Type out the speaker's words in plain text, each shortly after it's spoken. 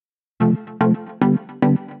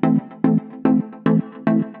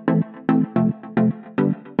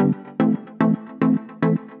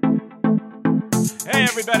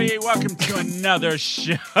everybody. Welcome to another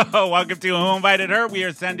show. Welcome to Who Invited Her. We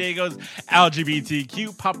are San Diego's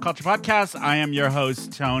LGBTQ pop culture podcast. I am your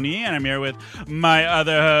host, Tony, and I'm here with my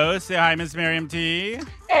other host. Say hi, Miss Miriam T.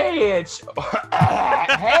 Hey, it's...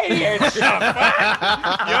 hey, it's... You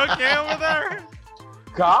okay over there?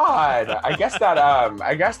 God, I guess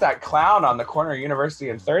that clown on the corner of University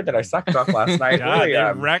and 3rd that I sucked off last night. God, really,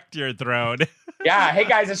 they wrecked your throat. Yeah, hey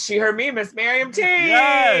guys, it's she, her, me, Miss Miriam T.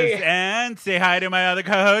 Yes, and say hi to my other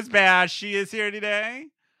co-host, Bash. She is here today.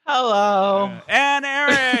 Hello. And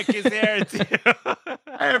Eric is here too.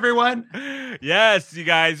 Hi, everyone. Yes, you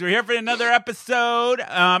guys, we're here for another episode.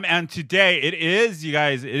 And today it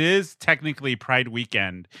is technically Pride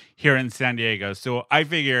weekend here in San Diego. So I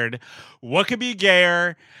figured, what could be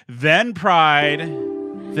gayer than Pride,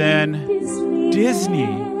 than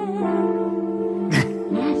Disney?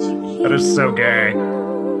 That is so gay.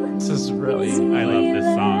 This is really... I love this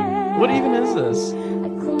song. What even is this?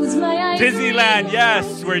 Disneyland,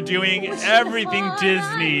 yes, we're doing everything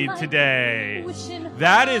Disney today.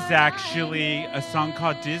 That is actually a song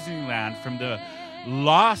called Disneyland from the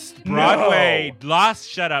Lost Broadway,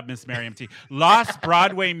 shut up, Miss Miriam T. Lost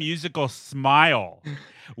Broadway musical Smile,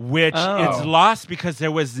 which it's lost because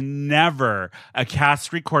there was never a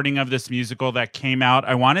cast recording of this musical that came out.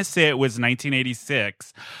 I want to say it was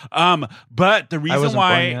 1986. But the reason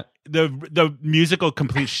why the musical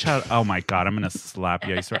complete oh my God, I'm gonna slap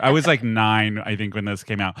you. I swear. I was like 9, I think, when this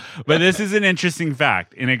came out. But this is an interesting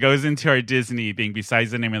fact, and it goes into our Disney thing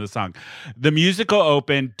besides the name of the song. The musical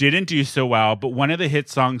opened, didn't do so well, but one of the hit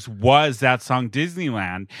songs was that song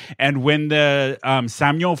Disneyland. And when the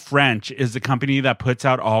Samuel French is the company that puts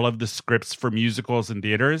out all of the scripts for musicals and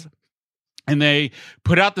theaters, and they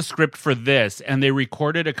put out the script for this, and they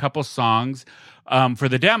recorded a couple songs for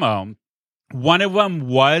the demo. One of them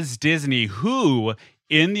was Disney, who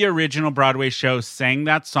in the original Broadway show sang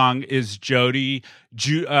that song is Jodie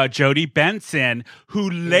Benson, who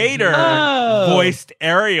later voiced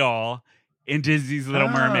Ariel in Disney's Little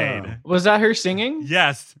Mermaid. Was that her singing?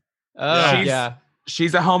 Yes.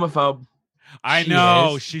 She's a homophobe. I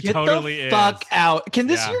know. She Get totally the is. fuck out. Can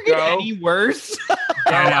this year get any worse?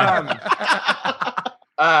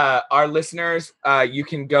 Our listeners, you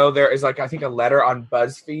can go. There is I think a letter on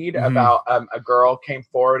BuzzFeed about a girl came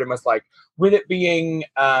forward and was like, with it being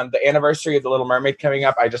the anniversary of The Little Mermaid coming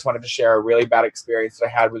up, I just wanted to share a really bad experience that I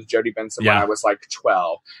had with Jodie Benson when I was like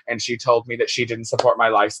 12. And she told me that she didn't support my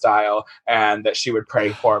lifestyle and that she would pray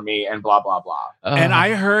for me and blah, blah, blah. And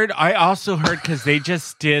I also heard, because they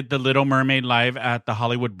just did The Little Mermaid live at the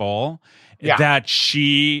Hollywood Bowl, that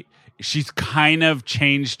she's kind of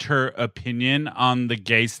changed her opinion on the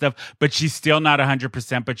gay stuff, but she's still not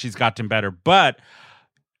 100%, but she's gotten better. But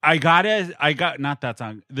I got not that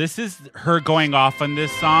song. This is her going off on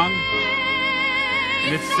this song.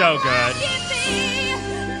 And it's so good.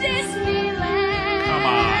 Come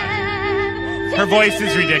on. Her voice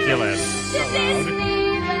is ridiculous. So loud.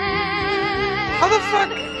 How the fuck?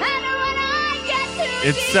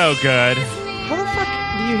 It's so good. How the fuck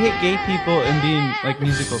do you hate gay people and being like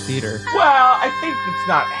musical theater? Well, I think it's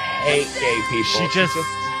not hate gay people. She just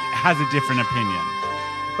has a different opinion.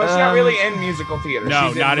 But she's not really in musical theater. No,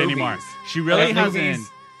 she's not in anymore. movies. She really hasn't. Movies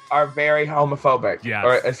are very homophobic. Yes.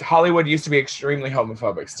 Or as Hollywood used to be extremely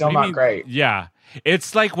homophobic. Still not great. Yeah.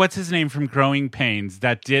 It's like, what's his name from Growing Pains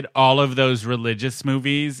that did all of those religious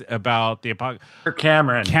movies about the apocalypse? Kirk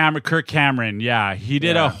Cameron. Kirk Cameron, yeah. He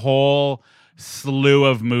did a whole slew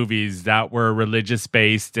of movies that were religious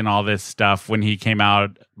based and all this stuff when he came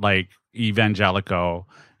out, like Evangelico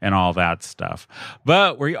and all that stuff.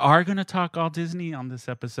 But we are going to talk all Disney on this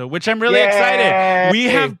episode, which I'm really excited. We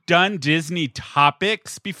have done Disney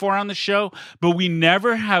topics before on the show, but we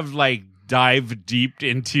never have dived deep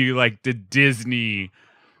into the Disney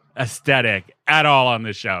aesthetic at all on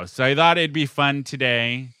the show. So I thought it'd be fun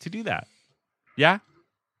today to do that. Yeah?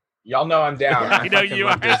 Y'all know I'm down. I know you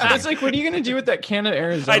are. It's like, what are you going to do with that can of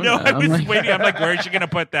Arizona? I know. I was waiting. I'm like, where is she going to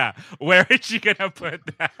put that? Where is she going to put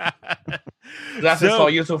that? That is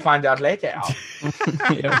for you to find out later.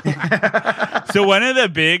 So one of the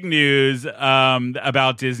big news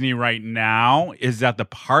about Disney right now is that the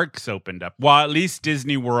parks opened up. Well, at least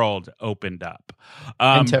Disney World opened up.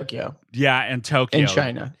 In Tokyo. Yeah, in Tokyo. In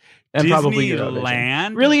China. And probably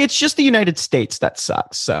Disneyland. Really, it's just the United States that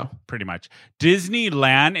sucks. So pretty much,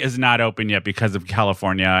 Disneyland is not open yet because of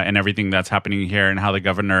California and everything that's happening here, and how the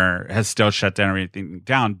governor has still shut down everything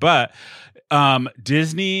down. But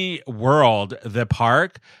Disney World, the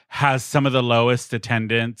park, has some of the lowest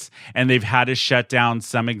attendance, and they've had to shut down.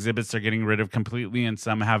 Some exhibits are getting rid of completely, and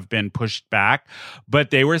some have been pushed back.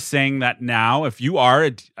 But they were saying that now, if you are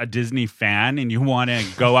a Disney fan and you want to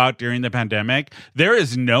go out during the pandemic, there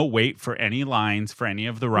is no wait for any lines for any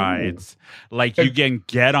of the rides. Like, you can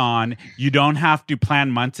get on. You don't have to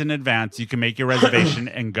plan months in advance. You can make your reservation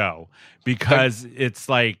and go, because it's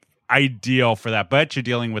like ideal for that. But you're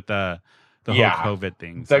dealing with the whole COVID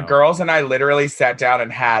thing. The girls and I literally sat down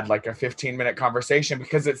and had like a 15-minute conversation,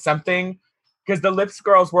 because it's something, because the Lips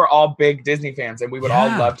girls were all big Disney fans and we would all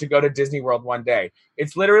love to go to Disney World one day.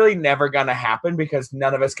 It's literally never going to happen because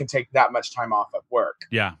none of us can take that much time off of work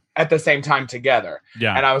at the same time together.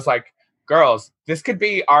 Yeah. And I was like, girls, this could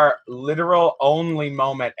be our literal only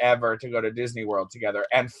moment ever to go to Disney World together.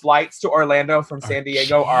 And flights to Orlando from San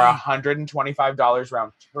Diego are $125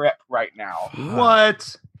 round trip right now.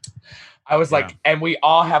 What? I was like, and we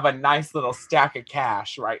all have a nice little stack of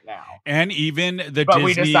cash right now. And even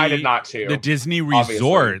we decided not to. The Disney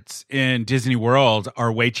resorts in Disney World are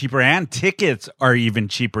way cheaper, and tickets are even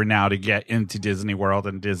cheaper now to get into Disney World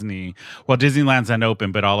and Disney. Well, Disneyland's not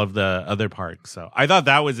open, but all of the other parks. So I thought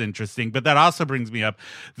that was interesting. But that also brings me up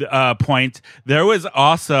the point. There was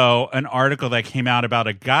also an article that came out about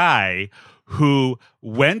a guy who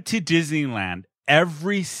went to Disneyland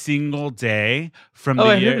every single day from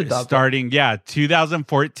the year starting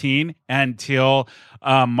 2014 until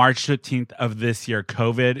March 15th of this year.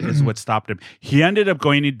 COVID is what stopped him. He ended up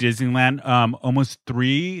going to Disneyland almost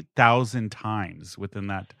 3,000 times within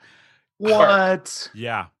that. What?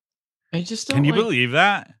 Yeah. I just don't. Can you believe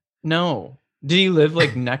that? No. Did he live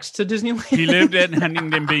like next to Disneyland? He lived in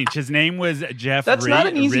Huntington Beach. His name was Jeff. That's not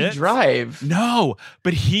an easy drive. No,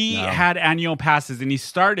 but he had annual passes, and he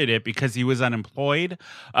started it because he was unemployed.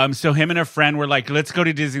 So him and a friend were like, "Let's go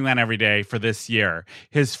to Disneyland every day for this year."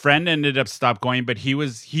 His friend ended up stopped going, but he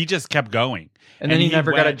just kept going. And then he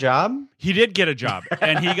never got a job? He did get a job.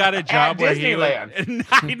 And he got a job where Disneyland.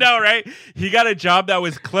 I know, right? He got a job that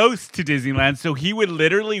was close to Disneyland. So he would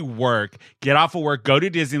literally work, get off of work, go to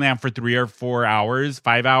Disneyland for 3 or 4 hours,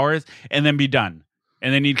 5 hours, and then be done.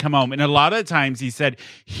 And then he'd come home. And a lot of times he said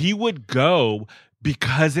he would go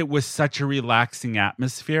because it was such a relaxing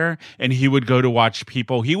atmosphere, and he would go to watch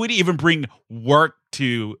people. He would even bring work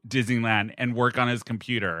to Disneyland and work on his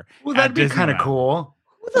computer. Well, that'd be kind of cool.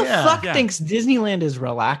 Who the fuck thinks Disneyland is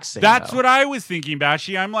relaxing? That's what I was thinking,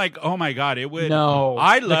 Bashi. I'm like, oh my God, it would. No.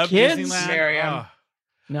 I love kids? Disneyland. Miriam.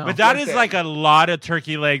 No. But that is like a lot of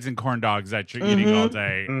turkey legs and corn dogs that you're eating all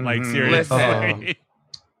day. Like, seriously.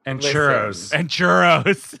 And churros. And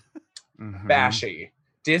churros. Bashy.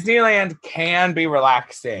 Disneyland can be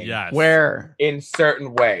relaxing. Yes. Where? In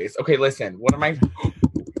certain ways. Okay, listen.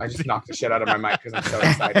 I just knocked the shit out of my mic because I'm so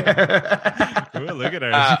excited. Ooh, look at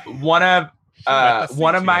her. One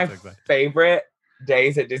of my favorite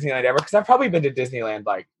days at Disneyland ever, because I've probably been to Disneyland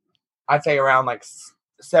like I'd say around like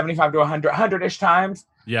 75 to 100-ish times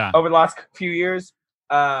over the last few years.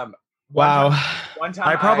 Wow. One time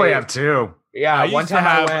I probably have too. Yeah, I one used time to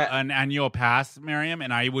have I went an annual pass, Miriam,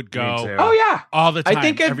 and I would go all the time. I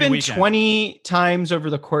think I've been weekend. 20 times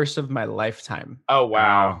over the course of my lifetime. Oh,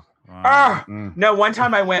 wow. No, one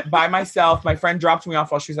time I went by myself. My friend dropped me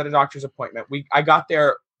off while she was at a doctor's appointment. I got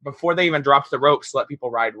there before they even dropped the ropes to let people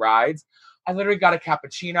ride rides. I literally got a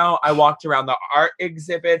cappuccino. I walked around the art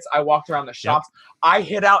exhibits. I walked around the shops. I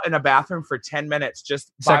hid out in a bathroom for 10 minutes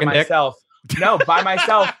just by myself. No, by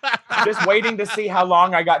myself, just waiting to see how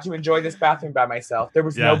long I got to enjoy this bathroom by myself. There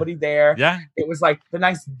was nobody there. Yeah. It was like the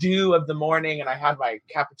nice dew of the morning, and I had my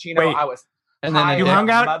cappuccino. Wait. I was And then You hung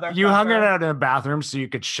out in a bathroom so you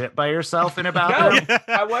could shit by yourself in a bathroom? No,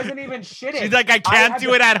 I wasn't even shitting. She's like, I can't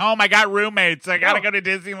do it at home. I got roommates. I got to go to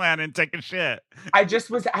Disneyland and take a shit. I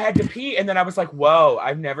had to pee, and then I was like, whoa,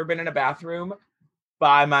 I've never been in a bathroom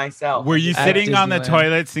by myself. Were you sitting on the Disneyland.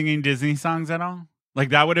 toilet singing Disney songs at all?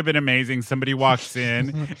 Like, that would have been amazing. Somebody walks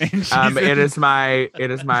in and she's it is my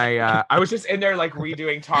I was just in there like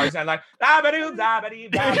redoing Tarzan, like da-ba-doo, da-ba-dee,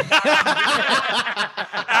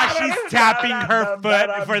 as she's tapping her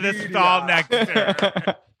foot for the stall next to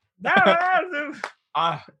her.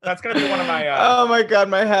 That's gonna be one of my Oh my God,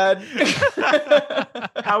 my head.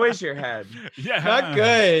 how is your head? Yeah. Not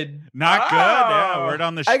good. Not good. Yeah, word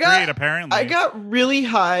on the street, apparently. I got really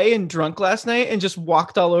high and drunk last night and just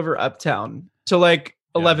walked all over Uptown till like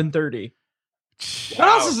 11:30. What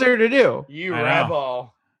else is there to do? You I know.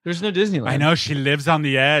 rebel. There's no Disneyland. I know, she lives on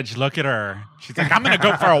the edge. Look at her. She's like, I'm going to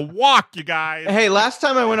go for a walk, you guys. Hey, last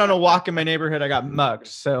time I went on a walk in my neighborhood, I got mugged.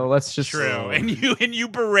 So let's just True. And you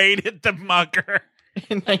berated the mugger.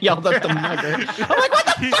 And I yelled at the mugger. I'm like, what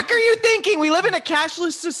the fuck are you thinking? We live in a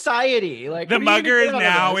cashless society. Like The what are you mugger gonna get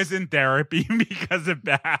out of now this? is in therapy because of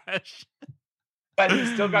Bash. But he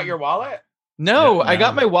still got your wallet? No, No. I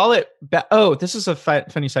got my wallet back. Oh, this is a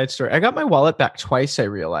funny side story. I got my wallet back twice, I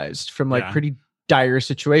realized, from like Yeah. pretty dire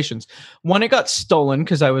situations. One, it got stolen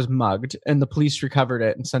because I was mugged and the police recovered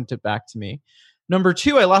it and sent it back to me. Number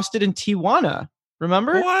two, I lost it in Tijuana.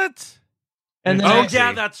 Remember? What? And then Oh I-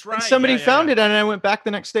 yeah, that's right. and somebody Yeah, yeah, found yeah. it and I went back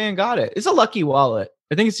the next day and got it. It's a lucky wallet.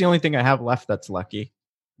 I think it's the only thing I have left that's lucky.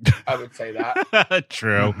 I would say that.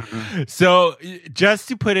 True. So, just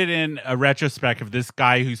to put it in a retrospect of this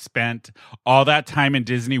guy who spent all that time in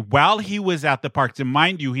Disney while he was at the parks, and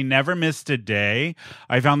mind you, he never missed a day.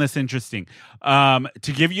 I found this interesting. To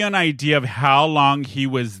give you an idea of how long he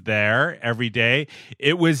was there every day,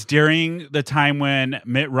 it was during the time when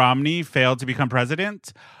Mitt Romney failed to become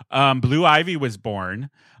president. Blue Ivy was born.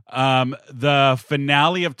 The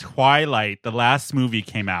finale of Twilight, the last movie,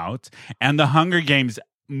 came out, and the Hunger Games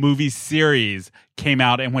movie series came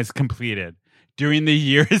out and was completed during the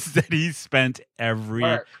years that he spent every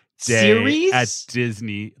Work. day Series? at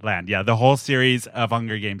Disneyland. Yeah, the whole series of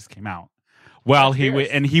Hunger Games came out. Well, That's fierce.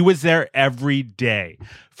 and he was there every day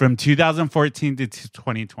from 2014 to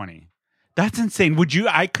 2020. That's insane.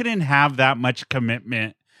 I couldn't have that much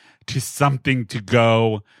commitment to something to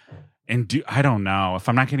go and do. I don't know if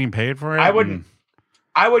I'm not getting paid for it.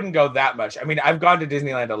 I wouldn't go that much. I mean, I've gone to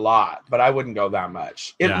Disneyland a lot, but I wouldn't go that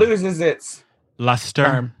much. It Yeah. loses its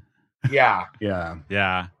Luster. yeah. Yeah.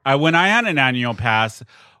 Yeah. When I had an annual pass,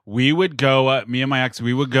 we would go, me and my ex,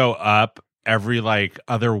 we would go up every like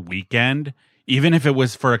other weekend, even if it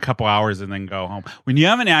was for a couple hours and then go home. When you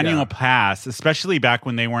have an annual pass, especially back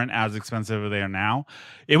when they weren't as expensive as they are now,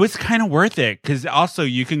 it was kind of worth it because also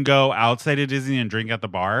you can go outside of Disney and drink at the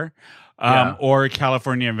bar or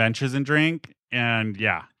California Adventures and drink. And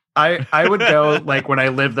yeah. I would go like when I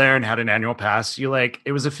lived there and had an annual pass, it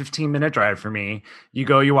was a 15-minute drive for me. You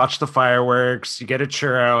go, you watch the fireworks, you get a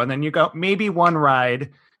churro, and then you go maybe one ride,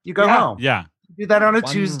 you go Yeah. home. Yeah. Do that on a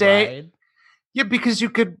One Tuesday. ride. Yeah, because you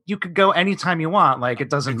could go anytime you want. Like it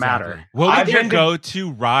doesn't matter. What I've would your been to-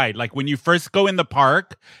 go-to ride? Like when you first go in the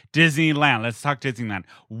park, Disneyland. Let's talk Disneyland.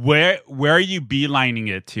 Where are you beelining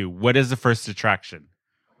it to? What is the first attraction?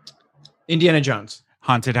 Indiana Jones.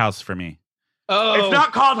 Haunted house for me. Oh, It's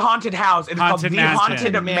not called Haunted House. It's called Haunted The Mansion.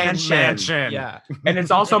 Haunted Mansion. Yeah. And it's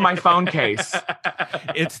also my phone case.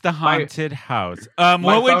 It's the My- haunted house. my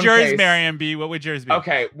What would phone yours, case. Marion, be? What would yours be?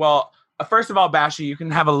 Okay, well, first of all, Bashy, you can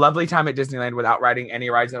have a lovely time at Disneyland without riding any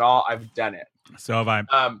rides at all. I've done it. So have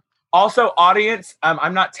I. Also, audience,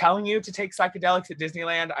 I'm not telling you to take psychedelics at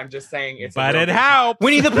Disneyland. I'm just saying it's. But a real it good time. helps.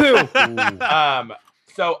 Winnie the Pooh.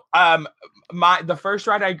 The first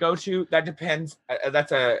ride I go to, that depends.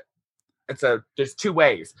 There's two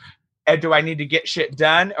ways. Do I need to get shit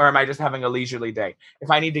done or am I just having a leisurely day? If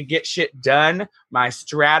I need to get shit done, my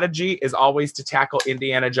strategy is always to tackle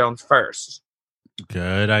Indiana Jones first.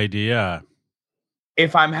 Good idea.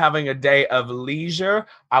 If I'm having a day of leisure,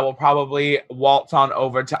 I will probably waltz on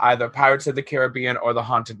over to either Pirates of the Caribbean or the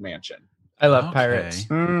Haunted Mansion. I love Okay. pirates.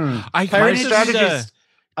 I Pirates kind is of strategies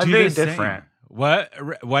are very different. What,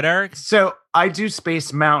 Eric? So I do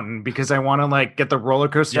Space Mountain because I want to like get the roller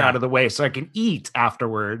coaster Yeah. out of the way so I can eat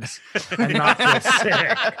afterwards and not feel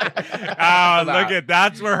sick. Oh, look at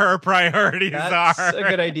that's where her priorities That's are. a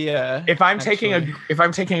good idea. If I'm actually.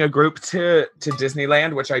 taking a group to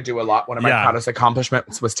Disneyland, which I do a lot, one of my Yeah. proudest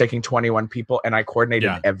accomplishments was taking 21 people and I coordinated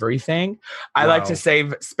Yeah. everything. I like Wow. to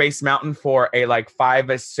save Space Mountain for a like 5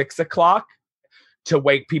 or 6 o'clock to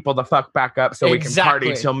wake people the fuck back up so we can party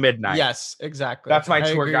Exactly. till midnight. Yes, exactly. That's my I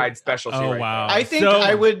tour agree. guide specialty. Oh, right wow. there. I think So-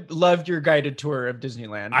 I would love your guided tour of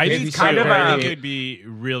Disneyland. I Maybe do It's too. kind of, I um, think it'd be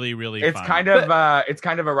really, really It's fun. it's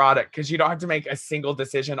kind of erotic because you don't have to make a single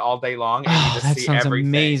decision all day long and you Oh, just that see sounds everything.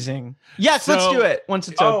 amazing. Yes, let's So- do it once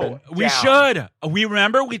it's Oh, open. We down. should. We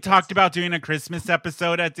remember we talked about doing a Christmas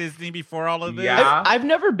episode at Disney before all of this. Yeah. I've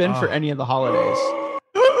never been for Oh. any of the holidays.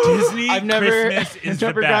 Disney I've never- Christmas is I've the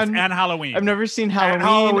never best. gone- And Halloween. I've never seen Halloween.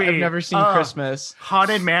 Halloween. I've never seen Oh. Christmas.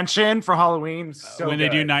 Haunted Mansion for Halloween. So when they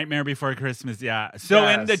do good. Nightmare Before Christmas, yeah. So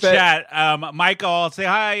in the Yes. But- chat, Michael, say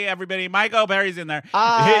hi, everybody. Michael Perry's in there.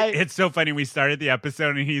 Hi. It's so funny. We started the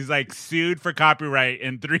episode and he's like sued for copyright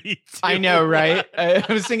in 3, 2, I know, right? I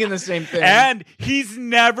was thinking the same thing. And he's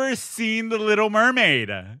never seen The Little Mermaid.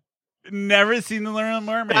 Never seen The Little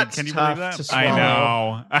Mermaid. That's Can you tough believe that? to I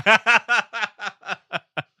know.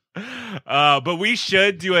 But we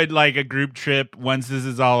should do a group trip once this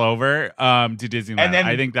is all over to Disneyland. And then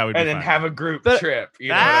I think that would be and fun. then have a group But- trip. You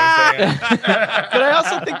know what I'm saying? But I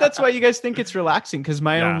also think that's why you guys think it's relaxing, because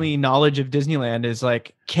my Yeah. only knowledge of Disneyland is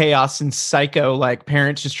like chaos and psycho, like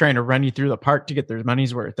parents just trying to run you through the park to get their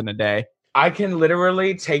money's worth in a day. I can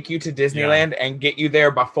literally take you to Disneyland and get you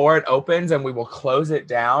there before it opens, and we will close it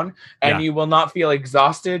down, and Yeah. you will not feel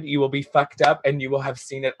exhausted. You will be fucked up, and you will have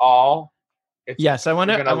seen it all. Yes, I want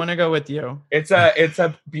you're to. gonna- I want to go with you. It's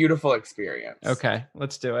a beautiful experience. Okay,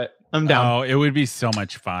 let's do it. I'm down. Oh, it would be so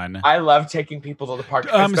much fun. I love taking people to the park.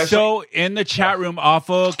 especially- So in the chat room,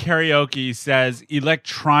 Awful Karaoke says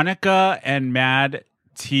Electronica and Mad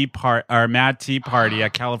Tea Party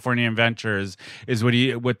at California Adventures is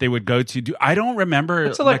what they would go to. I don't remember.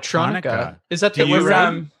 It's Electronica. Is that Do the you It was,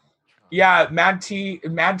 ride? yeah, Mad Tea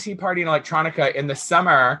Party and Electronica. In the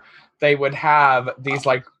summer, they would have these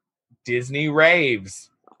like Disney raves,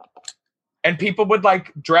 and people would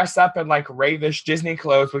like dress up in like ravish Disney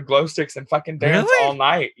clothes with glow sticks and fucking dance Really? all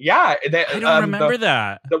night. Yeah, I don't remember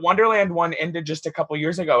that. The Wonderland one ended just a couple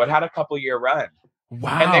years ago. It had a couple year run,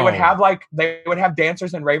 Wow. and they would have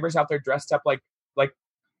dancers and ravers out there dressed up like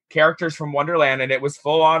characters from Wonderland, and it was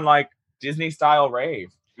full on like Disney style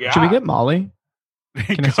rave. Yeah, Should we get Molly?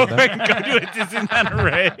 Can I say go, that? go to a Disneyland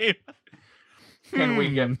rave. Can we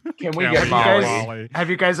get Can't Molly? wait. Have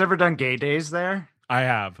you guys ever done gay days there? I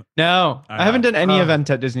have. No, I I haven't have. done any Oh. event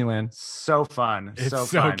at Disneyland. So fun. It's so,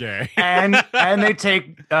 fun. gay. and they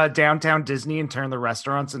take downtown Disney and turn the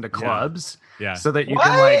restaurants into clubs Yeah. so that you What?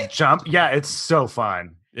 can like jump. Yeah, it's so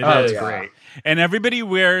fun. It Oh, is. it's yeah. great. And everybody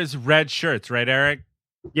wears red shirts, right, Eric?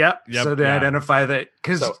 Yep. Yep, So they yeah. identify that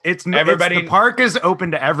because So it's everybody- the park is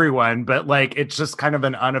open to everyone, but like it's just kind of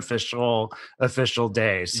an unofficial official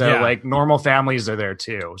day. So Yeah. like normal families are there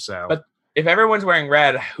too. So But- If everyone's wearing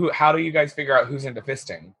red, how do you guys figure out who's into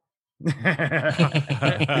fisting?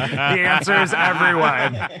 the answer is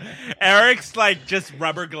everyone. Eric's like just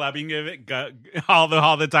rubber gloving it all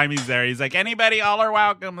the time he's there. He's like, anybody, all are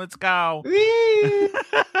welcome. Let's go.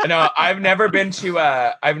 No, I've never been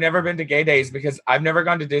to gay days because I've never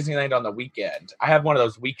gone to Disneyland on the weekend. I have one of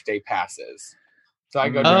those weekday passes, so I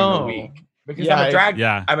go during the Oh. week because Yeah, I'm a drag.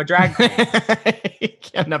 Yeah. I'm a drag queen. You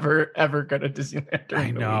can never ever go to Disneyland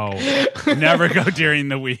during I the week. Never go during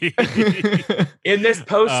the week. In this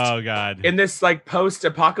Oh God. like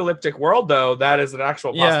post-apocalyptic world, though, that is an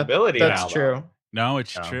actual Yeah, possibility. That's now, true. No,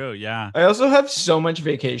 it's Oh. true. Yeah. I also have so much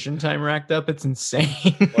vacation time racked up. It's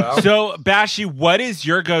insane. Well, So, Bashi, what is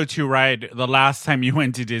your go-to ride the last time you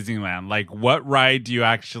went to Disneyland? Like, what ride do you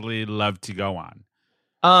actually love to go on?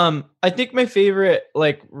 I think my favorite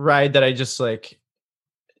like ride that I just like,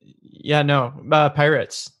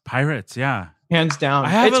 Pirates, Pirates, yeah. hands down. I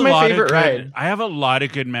have It's a my lot favorite of good, ride. I have a lot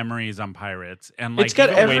of good memories on Pirates, and like It's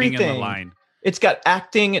got even waiting in the everything. line. It's got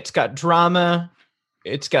acting. It's got drama.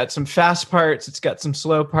 It's got some fast parts. It's got some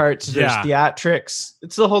slow parts. There's Yeah. theatrics.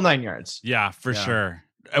 It's the whole 9 yards. Yeah, for Yeah. sure.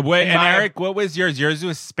 And my- Eric, what was yours? Yours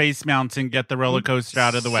was Space Mountain. Get the roller coaster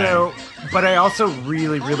out of the way. So, but I also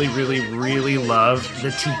really, really, really, really love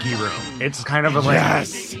the tiki room. It's kind of a like.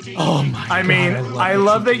 Yes. Oh my! I mean, I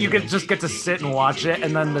love that you get to sit and watch it,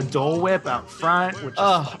 and then the Dole Whip out front, which is,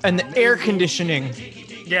 Oh, and the air conditioning.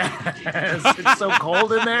 yes, it's so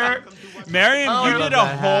cold in there. Marion, Oh, you I did a love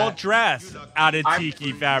that whole hat. dress out of I'm-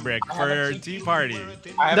 tiki fabric I for have a your tiki- tea party.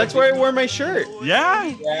 I have That's a- where I wore my shirt.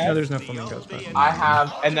 Yeah. No, there's no flamingos. But I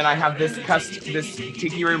have, and then I have this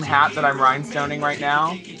tiki room hat that I'm rhinestoning right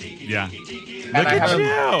now. Yeah. Look And I at have you.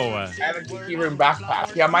 I have a tiki room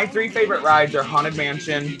backpack. Yeah, my 3 favorite rides are Haunted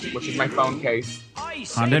Mansion, which is my phone case,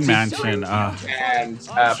 Haunted Mansion. and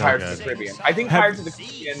So Pirates of the good. Caribbean. I think Have- Pirates of the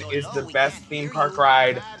Caribbean is the best theme park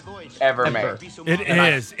ride ever made. It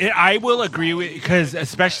is. I will agree with, because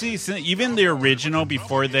especially since even the original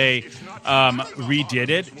before they redid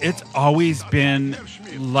it, it's always been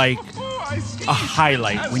like a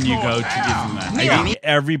highlight when you go to Disneyland. I think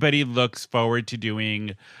everybody looks forward to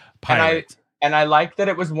doing Pirates. And I like that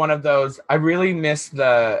it was one of those. I really miss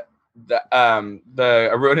the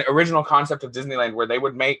original concept of Disneyland where they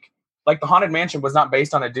would make, like, the Haunted Mansion was not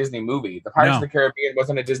based on a Disney movie. The Pirates of No. the Caribbean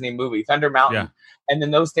wasn't a Disney movie. Thunder Mountain, Yeah. and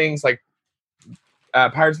then those things like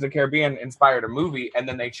Pirates of the Caribbean inspired a movie, and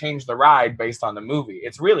then they changed the ride based on the movie.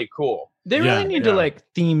 It's really cool. they Yeah, really need to like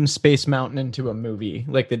theme Space Mountain into a movie,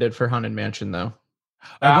 like they did for Haunted Mansion, though.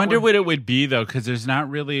 I That wonder would- what it would be though, because there's not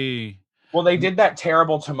really. Well, they did that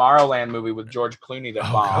terrible Tomorrowland movie with George Clooney that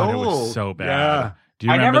Oh bombed. God, it was so bad. Yeah. Do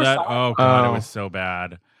you I remember never that? saw Oh God, it Oh. was so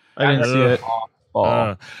bad. I didn't see it.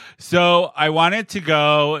 So I wanted to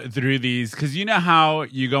go through these because you know how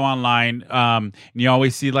you go online and you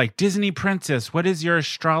always see like Disney princess. What is your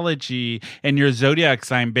astrology and your zodiac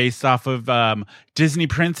sign based off of Disney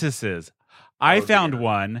princesses? I found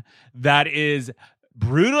one that is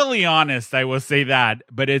brutally honest. I will say that,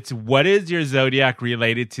 but it's what is your zodiac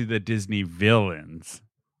related to the Disney villains?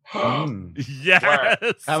 Yes.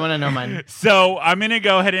 I want to know mine. So I'm going to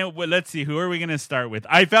go ahead and let's see. Who are we going to start with?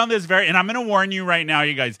 I found this and I'm going to warn you right now,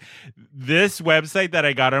 you guys, this website that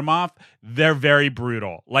I got them off, they're very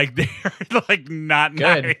brutal. Like they're like not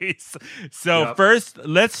Good. nice. So first,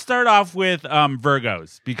 let's start off with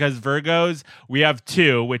Virgos because Virgos, we have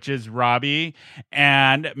two, which is Robbie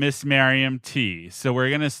and Miss Miriam T. So we're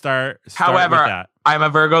going to start However, with that. I'm a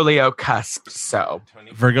Virgo Leo cusp, so.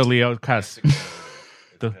 Virgo Leo cusp.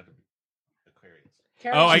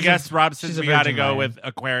 I guess Rob says we got to go with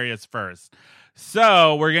Aquarius first.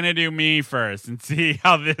 So we're going to do me first and see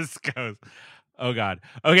how this goes. Oh, God.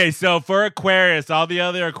 Okay, so for Aquarius, all the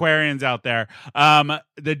other Aquarians out there,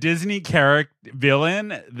 the Disney character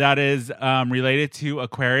villain that is related to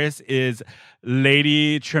Aquarius is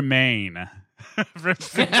Lady Tremaine. From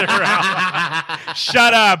Cinderella.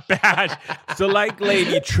 Shut up, Bash. So, like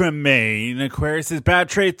Lady Tremaine, Aquarius's bad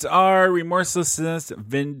traits are remorselessness,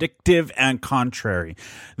 vindictive, and contrary.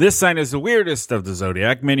 This sign is the weirdest of the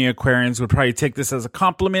zodiac. Many Aquarians would probably take this as a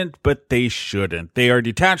compliment, but they shouldn't. They are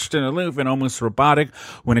detached and aloof and almost robotic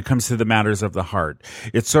when it comes to the matters of the heart.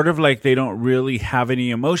 It's sort of like they don't really have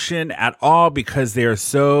any emotion at all because they are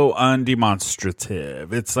so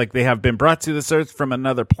undemonstrative. It's like they have been brought to this earth from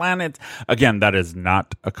another planet. Again, that is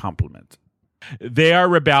not a compliment. They are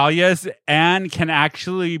rebellious and can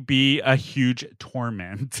actually be a huge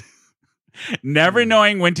torment. Never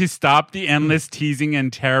knowing when to stop the endless teasing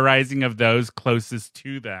and terrorizing of those closest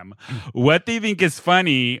to them. What they think is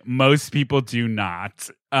funny, most people do not.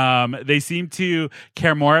 They seem to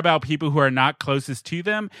care more about people who are not closest to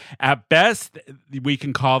them. At best, we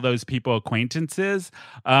can call those people acquaintances.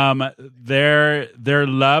 Their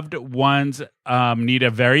loved ones need a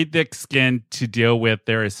very thick skin to deal with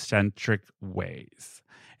their eccentric ways.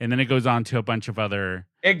 And then it goes on to a bunch of other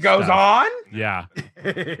It goes stuff. on? Yeah.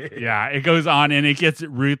 Yeah, it goes on and it gets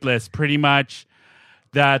ruthless pretty much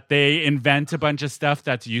that they invent a bunch of stuff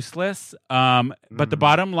that's useless. But the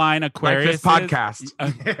bottom line, Aquarius like this podcast.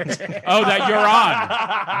 That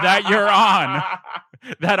you're on.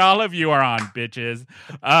 That all of you are on, bitches.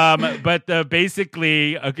 But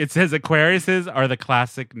basically, it says Aquariuses are the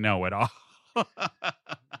classic know-it-all.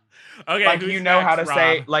 Okay, like you know how to Rob?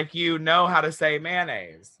 say, like you know how to say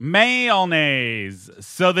mayonnaise. Mayonnaise.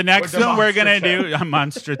 So the next one we're gonna do,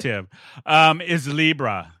 demonstrative, is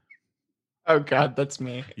Libra. Oh God, that's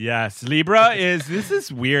me. Yes, Libra is. This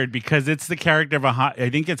is weird because it's the character of I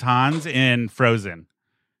think it's Hans in Frozen.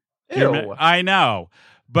 Ew. I know.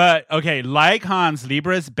 But, okay, like Hans,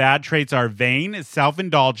 Libra's bad traits are vain,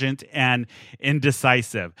 self-indulgent, and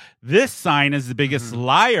indecisive. This sign is the biggest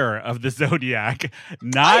liar of the zodiac.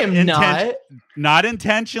 Not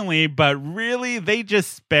intentionally, but really they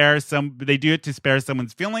just they do it to spare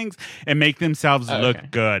someone's feelings and make themselves look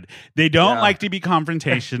good. They don't like to be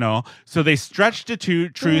confrontational, so they stretch the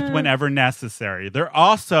truth whenever necessary.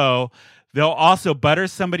 They'll also butter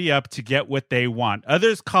somebody up to get what they want.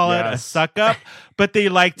 Others call it a suck up, but they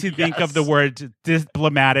like to think of the word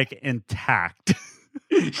diplomatic and tact.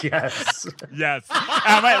 Yes. Yes.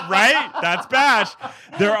 Am I right? That's Bash.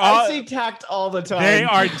 I see tact all the time. They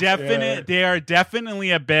are They are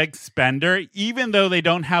definitely a big spender, even though they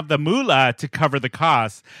don't have the moolah to cover the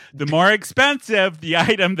cost. The more expensive the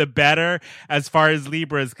item, the better, as far as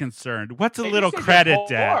Libra is concerned. What's a little credit,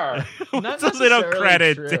 Dad? What's a little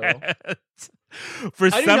credit, Dad? For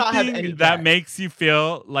something that makes you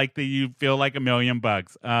feel like you feel like $1 million.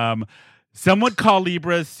 Some would call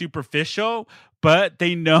Libras superficial, but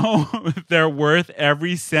they know they're worth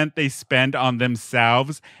every cent they spend on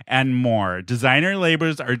themselves and more. Designer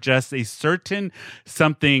labels are just a certain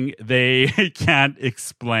something they can't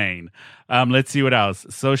explain. Let's see what else.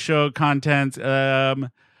 Social content.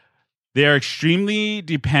 They are extremely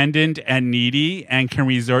dependent and needy and can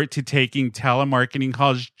resort to taking telemarketing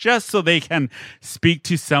calls just so they can speak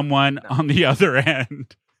to someone on the other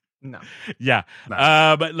end. No. Yeah.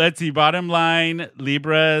 No. But let's see. Bottom line,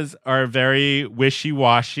 Libras are very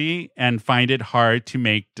wishy-washy and find it hard to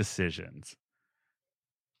make decisions.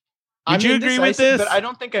 Would you agree with this? But I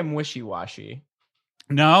don't think I'm wishy-washy.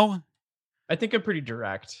 No? I think I'm pretty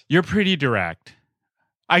direct. You're pretty direct.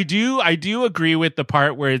 I do agree with the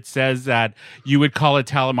part where it says that you would call a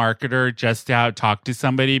telemarketer just to talk to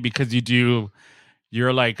somebody because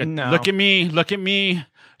you're like, look at me.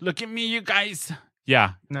 Look at me, you guys.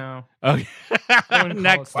 Yeah. No. Okay.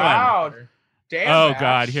 Next one. Wow. Damn. Oh Ash.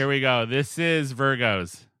 God, here we go. This is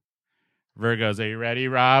Virgos. Virgos, are you ready,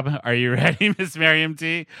 Rob? Are you ready, Miss Miriam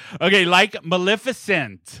T? Okay, like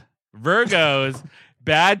Maleficent, Virgos'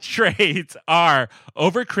 bad traits are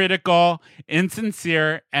overcritical,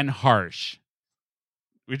 insincere, and harsh.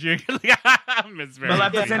 Would you agree? Miss Miriam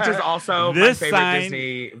T? Maleficent is also This my favorite sign-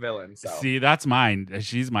 Disney villain. So. See, that's mine.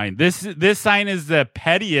 She's mine. This sign is the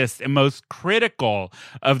pettiest and most critical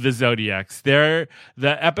of the zodiacs. They're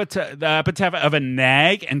the epitaph of a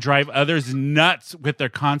nag and drive others nuts with their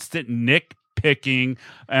constant nitpicking.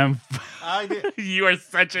 You are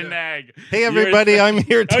such a nag. Hey, everybody, I'm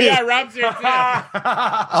here too. Oh yeah, Rob's here too.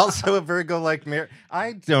 Also a Virgo like Mary.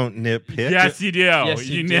 I don't nitpick. Yes, you do. Yes,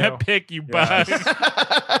 you you do. nitpick, you bug.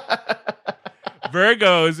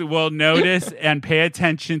 Virgos will notice and pay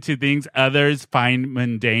attention to things others find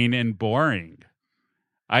mundane and boring.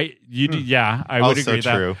 I would Also agree with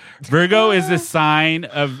true. that. Virgo is a sign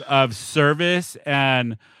of service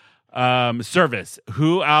and service.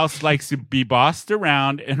 Who else likes to be bossed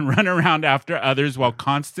around and run around after others while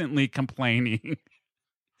constantly complaining?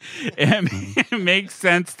 It makes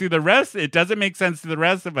sense to the rest. It doesn't make sense to the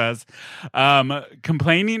rest of us.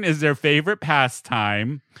 Complaining is their favorite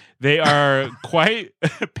pastime. They are quite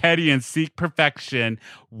petty and seek perfection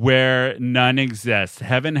where none exists.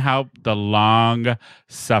 Heaven help the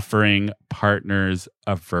long-suffering partners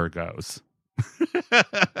of Virgos.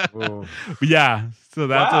 Yeah, so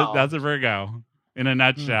that's a Virgo in a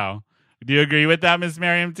nutshell. Do you agree with that, Miss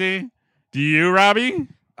Miriam T? Do you, Robbie?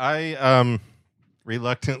 I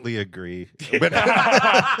reluctantly agree. But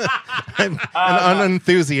I'm an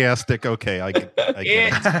unenthusiastic. Okay, I get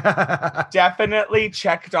it. Definitely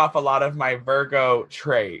checked off a lot of my Virgo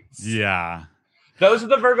traits. Yeah. Those are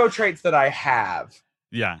the Virgo traits that I have.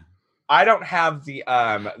 Yeah. I don't have the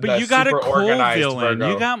But you got a super cool organized villain.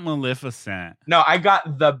 Virgo. You got Maleficent. No, I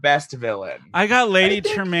got the best villain. I got Lady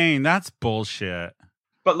Tremaine. That's bullshit.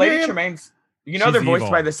 But Lady Yeah. Tremaine's, She's they're voiced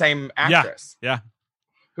evil. by the same actress. Yeah.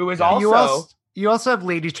 Who is You also have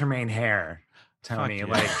Lady Tremaine hair, Tony. Fuck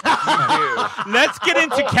Like Fuck you. Let's get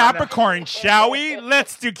into Capricorn, shall we?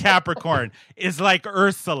 Let's do Capricorn. Is like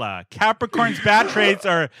Ursula. Capricorn's bad traits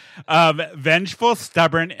are vengeful,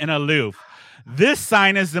 stubborn, and aloof. This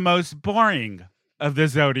sign is the most boring of the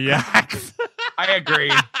zodiacs. I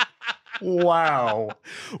agree. wow.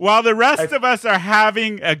 While the rest of us are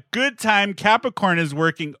having a good time, Capricorn is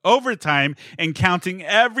working overtime and counting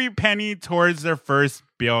every penny towards their first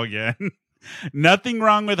billion. Nothing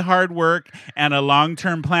wrong with hard work and a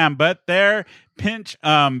long-term plan, but their pinch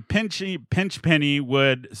penny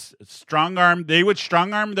would strong arm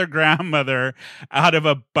their grandmother out of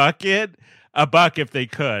a buck if they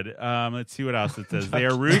could. Let's see what else it says. They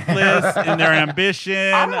are ruthless in their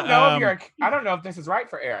ambition. I don't know if this is right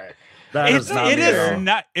for Eric.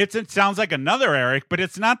 It sounds like another Eric, but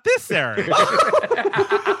it's not this Eric.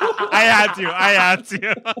 I had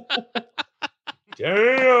to.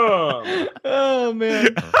 Damn. Oh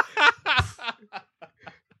man.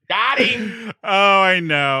 Got him. Oh, I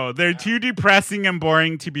know. They're too depressing and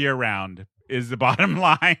boring to be around. Is the bottom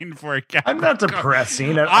line for a Capricorn. I'm not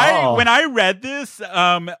depressing at all. When I read this,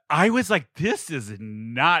 I was like, "This is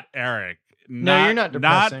not Eric." No, you're not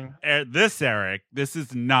depressing. This Eric. This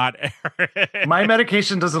is not Eric. My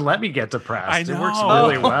medication doesn't let me get depressed. I It know. works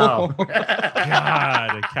really well.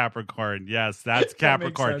 God, Capricorn. Yes, that's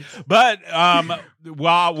Capricorn. sense. But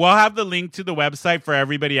we'll have the link to the website for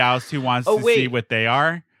everybody else who wants to see what they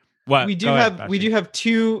are. What We do Go have ahead, we Bashi. do have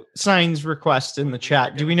 2 signs requests in the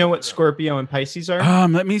chat. Do we know what Scorpio and Pisces are?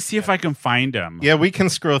 Let me see if I can find them. Yeah, we can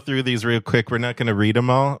scroll through these real quick. We're not going to read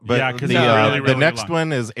them all. But Yeah, 'cause the, they're really, the really next long.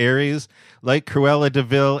 one is Aries. Like Cruella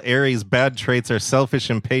DeVille, Aries' bad traits are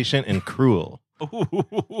selfish, impatient, and cruel.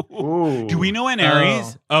 Ooh. Do we know an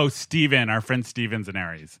Aries? Oh, Steven. Our friend Steven's an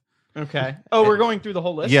Aries. Okay. Oh, we're going through the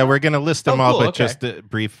whole list. Yeah, we're going to list them Oh, all, cool, but okay. just a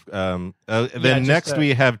brief. Then just, next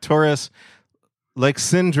we have Taurus. Like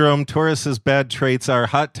Syndrome, Taurus's bad traits are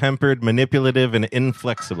hot-tempered, manipulative, and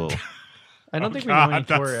inflexible. I don't think we know any God,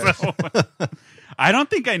 Taurus. that's so- I don't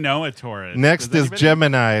think I know a Taurus. Next Does is anybody?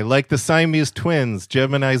 Gemini. Like the Siamese twins,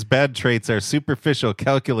 Gemini's bad traits are superficial,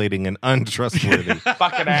 calculating, and untrustworthy.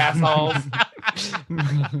 Fucking assholes.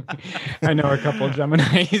 I know a couple of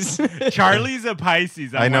Geminis. Charlie's a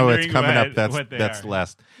Pisces. I know it's wondering coming up. what they That's are.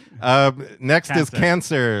 last. Next is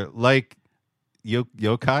Cancer. Like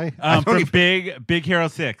yokai. I don't From even- Big Hero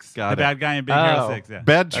 6. Got the it. bad guy in Big Hero Oh. 6. Yeah.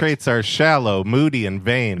 Bad traits are shallow, moody, and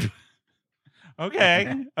vain.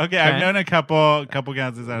 Okay. I've known a couple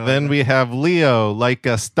Kansas. Then we have Leo, like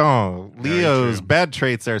Gaston. Very Leo's true. bad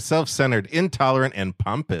traits are self-centered, intolerant, and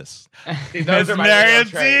pompous. See, those Miss are my real Marion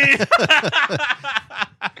traits. T.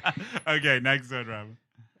 Okay, next one, Rob.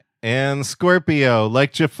 And Scorpio,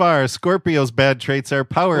 like Jafar, Scorpio's bad traits are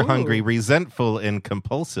power-hungry, resentful, and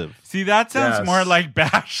compulsive. See, that sounds Yes. more like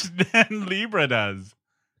Bash than Libra does.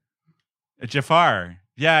 Jafar.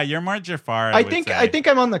 Yeah, you're more Jafar. I would think say.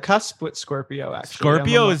 I'm on the cusp with Scorpio. Actually,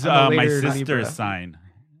 Scorpio I'm is a my later sister's Libra. sign.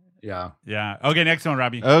 Yeah. Yeah. Okay, next one,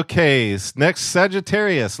 Robbie. Okay, next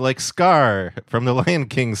Sagittarius, like Scar from The Lion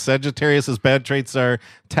King. Sagittarius's bad traits are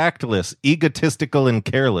tactless, egotistical, and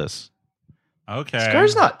careless. Okay.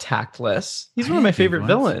 Scar's not tactless. He's one of my I think favorite he was.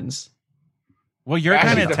 villains. Well, you're Yeah,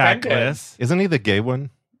 kind he's of offended. tactless. Isn't he the gay one?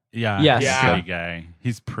 Yeah. Yes. He's Yeah. pretty gay.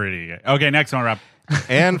 He's pretty gay. Okay, next one, Rob.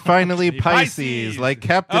 And finally, Pisces. Pisces, like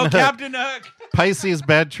Captain Oh, Hook. Captain Hook. Pisces'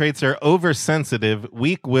 bad traits are oversensitive,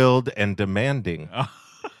 weak-willed, and demanding. Oh.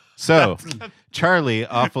 So, Charlie,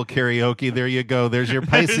 awful karaoke. There you go. There's your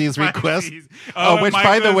Pisces request. Pisces. Oh, which, Mike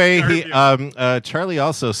by the was way, he Scorpio. Charlie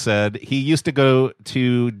also said he used to go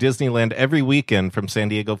to Disneyland every weekend from San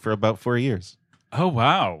Diego for about 4 years. Oh,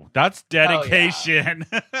 wow. That's dedication.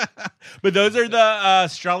 But those are the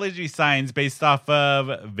astrology signs based off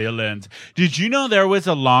of villains. Did you know there was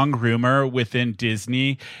a long rumor within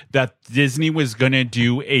Disney that Disney was going to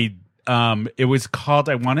do a it was called,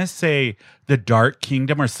 I want to say, the Dark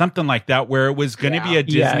Kingdom or something like that, where it was going to be a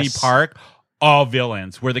Disney Yes. park, all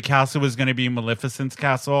villains, where the castle was going to be Maleficent's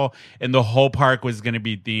castle and the whole park was going to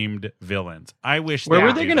be themed villains. I wish Where were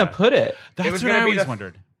would they do going to that. put it? That's was what gonna I be always the-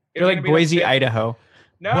 wondered. They're like Boise, Idaho. Idaho.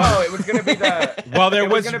 No, it was going to be the. Well, there it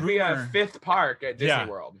was going to be a rumor. fifth park at Disney Yeah.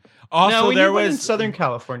 World. Also, no, we there need one in was Southern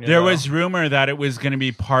California. There though. was rumor that it was going to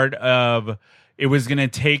be part of. It was going to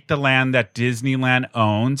take the land that Disneyland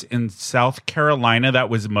owns in South Carolina. That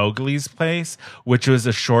was Mowgli's place, which was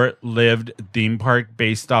a short-lived theme park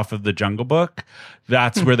based off of the Jungle Book.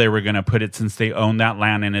 That's where they were going to put it, since they own that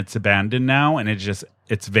land and it's abandoned now, and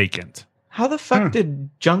it's vacant. How the fuck did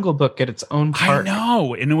Jungle Book get its own park? I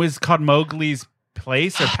know, and it was called Mowgli's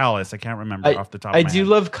Place or Palace. I can't remember off the top. I of my do head.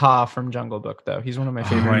 love Ka from Jungle Book, though. He's one of my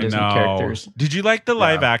favorite I Disney know. characters. Did you like the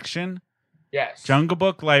live action? Yes. Jungle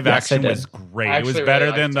Book live Yes, I action did. was great. I It was actually better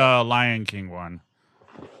really than liked the Lion King one.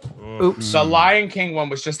 Oops. The Lion King one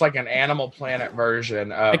was just like an Animal Planet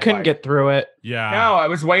version of. I couldn't like- get through it. Yeah. No, I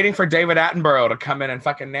was waiting for David Attenborough to come in and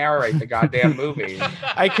fucking narrate the goddamn movie.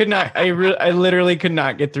 I could not. I literally could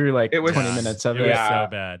not get through like It was- 20 minutes of It it. was Yeah.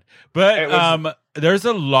 so bad. But It was- there's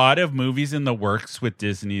a lot of movies in the works with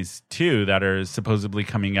Disney's too that are supposedly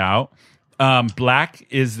coming out. Black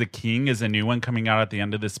is the King is a new one coming out at the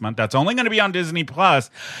end of this month. That's only going to be on Disney Plus,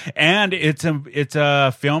 and it's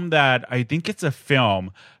a film that I think it's a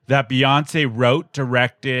film that Beyonce wrote,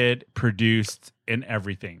 directed, produced, and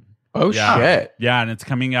everything. Oh Yeah. shit! Yeah, and it's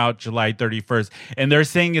coming out July 31st. And they're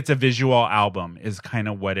saying it's a visual album is kind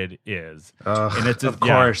of what it is. And it's of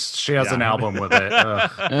yeah. course, she has Yeah. an album with it.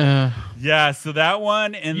 Ugh. Yeah, so that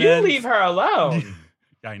one and You then leave her alone.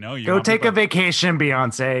 I know you Go want take a people- vacation,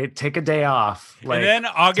 Beyonce. Take a day off. Like, and then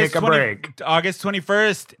August take a break. August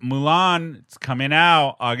 21st, Mulan. It's coming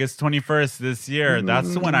out August 21st this year.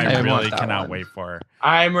 That's the one I I want really that cannot one. wait for.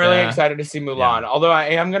 I'm really Yeah. excited to see Mulan. Although I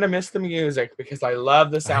am going to miss the music because I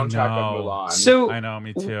love the soundtrack of know. Mulan. So I know,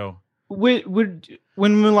 me too. would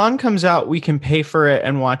when Mulan comes out, we can pay for it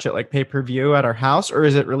and watch it like pay-per-view at our house, or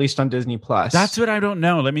is it released on Disney Plus? That's what I don't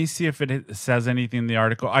know. Let me see if it says anything in the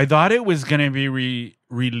article. I thought it was going to be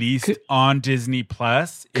released Could- on Disney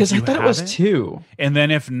Plus if because I you thought it have was too. And then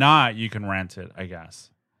if not, you can rent it, I guess.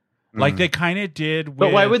 Like Mm. they kind of did with,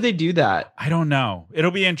 But why would they do that? I don't know. It'll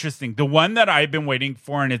be interesting. The one that I've been waiting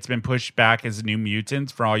for and it's been pushed back is New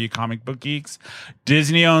Mutants for all you comic book geeks.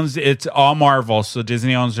 Disney owns it's all Marvel, so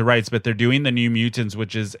Disney owns the rights, but they're doing the New Mutants,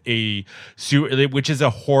 which is a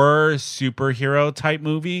horror superhero type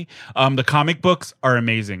movie. The comic books are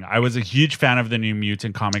amazing. I was a huge fan of the New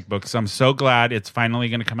Mutant comic books. So I'm so glad it's finally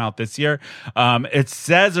going to come out this year. It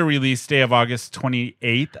says a release day of August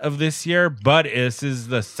 28th of this year, but this is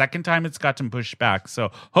the second time it's gotten pushed back.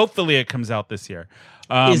 So hopefully it comes out this year.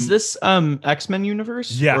 Is this X-Men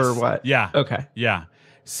universe? Yes. Or what? Yeah. Okay. Yeah.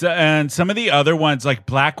 So, and some of the other ones, like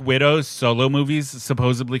Black Widow's solo movies,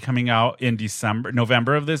 supposedly coming out in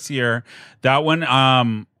November of this year. That one,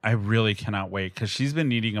 I really cannot wait because she's been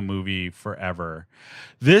needing a movie forever.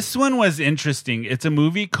 This one was interesting. It's a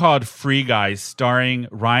movie called Free Guys, starring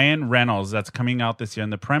Ryan Reynolds. That's coming out this year.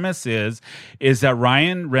 And the premise is that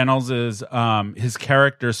Ryan Reynolds is his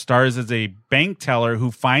character stars as a bank teller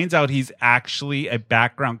who finds out he's actually a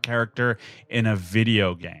background character in a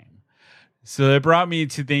video game. So that brought me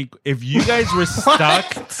to think, if you guys were stuck,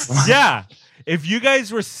 yeah, if you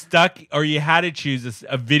guys were stuck or you had to choose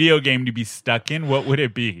a video game to be stuck in, what would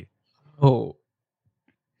it be? Oh,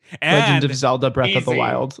 Legend of Zelda: Breath of the easy.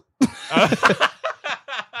 Wild.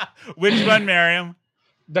 Which one, Miriam?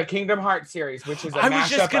 The Kingdom Hearts series, which is a I was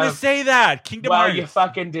just mashup gonna of, say that Kingdom well, Hearts. you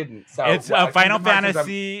fucking didn't. So It's well, Final Kingdom Hearts is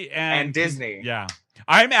Fantasy and Disney. Yeah,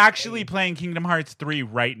 I'm actually playing Kingdom Hearts 3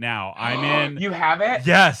 right now. I'm in. You have it?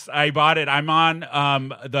 Yes, I bought it. I'm on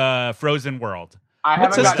the Frozen World. I What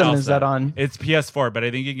haven't system gotten. is that on? It's PS4, but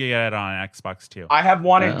I think you can get it on Xbox too. I have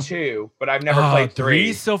 1 Yeah. and 2, but I've never played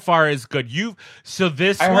 3. So far is good.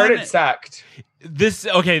 This I one, heard it sucked. This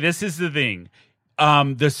is the thing.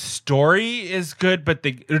 The story is good, but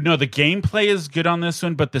the gameplay is good on this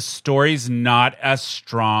one, but the story's not as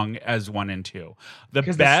strong as 1 and 2.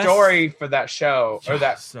 Because the story for that show, or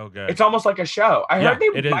that, so good. it's almost like a show. I heard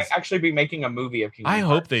it they is. might actually be making a movie of Kingdom I Hearts.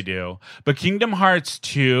 hope they do. But Kingdom Hearts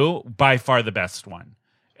 2, by far the best one.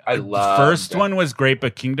 I The love first one was great,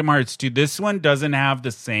 but Kingdom Hearts 2, this one doesn't have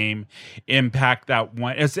the same impact that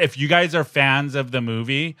one. If you guys are fans of the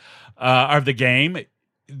movie, of the game,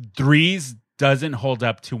 3's doesn't hold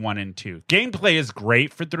up to 1 and 2. Gameplay is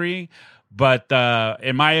great for 3, but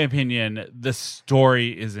in my opinion, the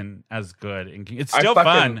story isn't as good. It's still I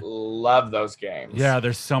fucking fun. love those games. Yeah,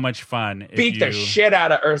 they're so much fun. if Beat the you- shit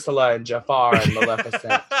out of Ursula and Jafar and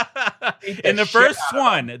Maleficent. Beat In the shit first out of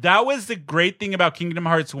one, that was the great thing about Kingdom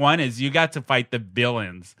Hearts 1 is you got to fight the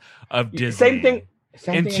villains of Disney. Same thing.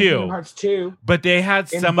 Same And thing 2. in Kingdom Hearts 2. But they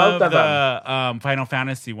had In some both of of the Final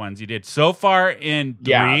Fantasy ones you did. So far in 3,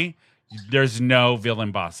 Yeah. there's no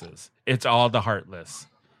villain bosses. It's all the Heartless.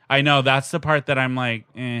 I know that's the part that I'm like,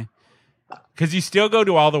 because you still go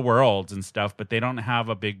to all the worlds and stuff, but they don't have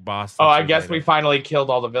a big boss. Oh, that I you're guess fighting. we finally killed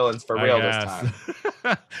all the villains for I real this guess.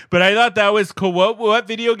 time. But I thought that was cool. What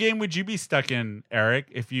video game would you be stuck in, Eric,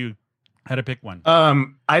 if you had to pick one?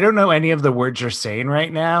 I don't know any of the words you're saying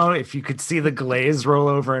right now. If you could see the glaze roll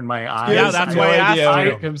over in my eyes. Yeah, that's why I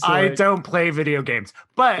asked you. I don't play video games,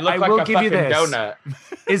 but You look I like will a give you fucking this. donut.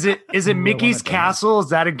 Is it Mickey's Castle? Is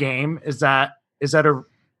that a game?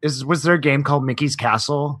 Was there a game called Mickey's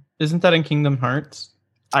Castle? Isn't that in Kingdom Hearts?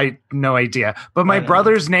 I no idea. But my I don't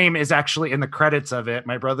brother's name is actually in the credits of it.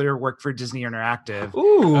 My brother worked for Disney Interactive.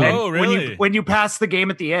 Ooh. And Oh, really? When you pass the game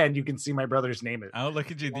at the end, you can see my brother's name. Oh, look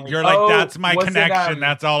at you. You're like, Oh, that's my was it, connection.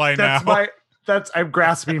 That's all I know. I'm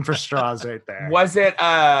grasping for straws right there. Was it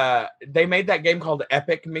they made that game called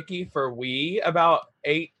Epic Mickey for Wii about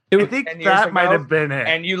 8 I think 10 years that might ago? have been it.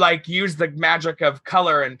 And you like use the magic of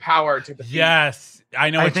color and power to defeat. Yes. I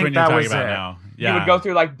know I which think one you're that talking was about it. now. You Yeah. would go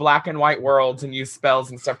through like black and white worlds and use spells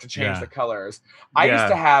and stuff to change Yeah. the colors. I used Yeah.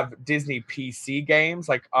 to have Disney PC games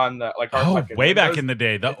like on the our Oh, fucking way back Windows. in the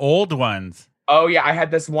day. The old ones. Oh yeah, I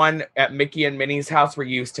had this one at Mickey and Minnie's house where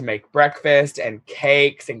you used to make breakfast and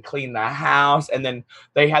cakes and clean the house, and then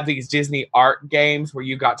they had these Disney art games where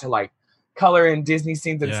you got to like color in Disney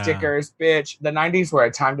scenes and Yeah. stickers. Bitch, the 90s were a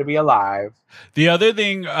time to be alive. The other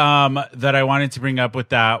thing that I wanted to bring up with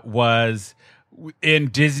that was in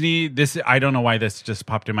Disney. This I don't know why this just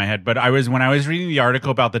popped in my head, but when I was reading the article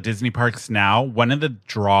about the Disney parks now, one of the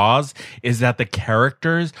draws is that the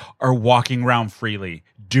characters are walking around freely,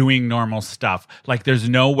 doing normal stuff. Like there's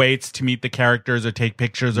no waits to meet the characters or take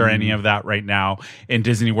pictures or any of that right now in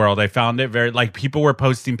Disney World. I found it very like people were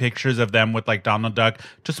posting pictures of them with like Donald Duck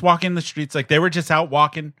just walking the streets like they were just out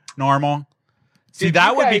walking normal. See, Did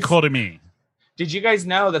that you would be guys- cool to me. Did you guys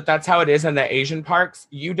know that that's how it is in the Asian parks?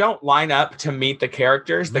 You don't line up to meet the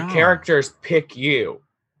characters. The No. characters pick you.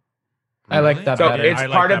 I like that So better. it's I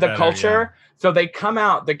like part of that the better, culture. So they come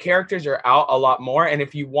out, the characters are out a lot more. And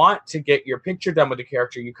if you want to get your picture done with the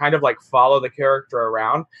character, you kind of like follow the character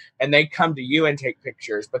around and they come to you and take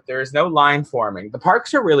pictures, but there is no line forming. The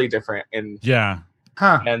parks are really different in Yeah.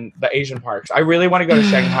 the Asian parks. I really want to go to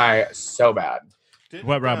Shanghai so bad.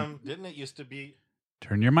 What, Rob? Didn't it used to be?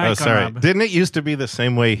 Turn your mic Oh, on, sorry. Rob. Didn't it used to be the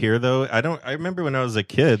same way here though? I remember when I was a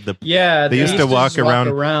kid. Yeah, They used to walk just around,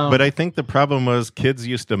 but I think the problem was kids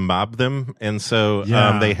used to mob them, and so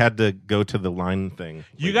Yeah. they had to go to the line thing.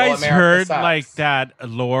 You Well, guys America heard sucks. like that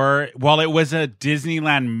lore? Well, it was a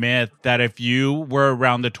Disneyland myth that if you were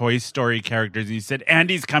around the Toy Story characters and you said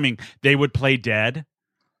Andy's coming, they would play dead.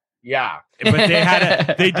 Yeah.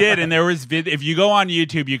 But they did, and there was if you go on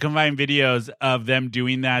YouTube, you can find videos of them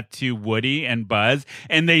doing that to Woody and Buzz,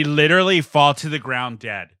 and they literally fall to the ground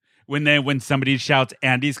dead when somebody shouts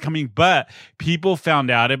Andy's coming. But people found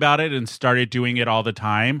out about it and started doing it all the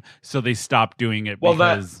time, so they stopped doing it Well,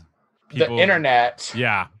 because people, the internet.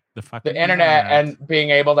 yeah, the The internet and being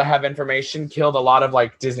able to have information killed a lot of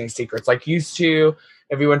like Disney secrets. Like used to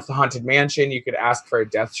if you went to the Haunted Mansion, you could ask for a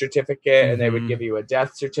death certificate and they would give you a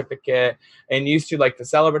death certificate. And used to like the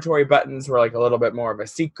celebratory buttons were like a little bit more of a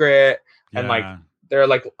secret. And like there are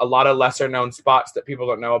like a lot of lesser known spots that people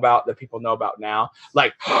don't know about that people know about now.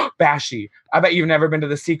 Like Bashy. I bet you've never been to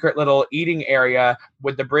the secret little eating area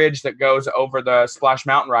with the bridge that goes over the Splash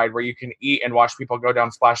Mountain ride where you can eat and watch people go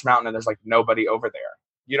down Splash Mountain and there's like nobody over there.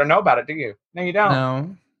 You don't know about it, do you? No, you don't.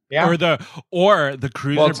 No. Yeah. Or the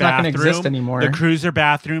cruiser Well, it's not bathroom. going to exist anymore. The cruiser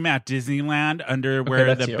bathroom at Disneyland under where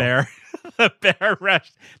that's the you. bear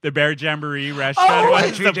the bear jamboree restaurant was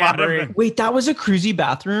Country the bottom. Jamboree. Wait, that was a cruisy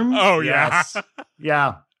bathroom? Oh Yes.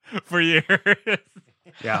 Yeah. yeah. For years.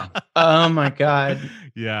 Yeah. Oh my God.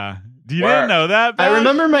 Yeah. Do you Where- didn't know that? I Bash?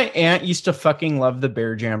 remember my aunt used to fucking love the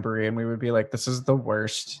bear jamboree, and we would be like, this is the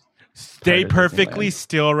worst. Stay part of perfectly Disneyland.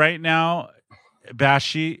 still right now.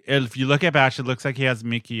 Bashy, if you look at Bash, it looks like he has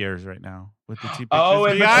Mickey ears right now with the two pictures Oh,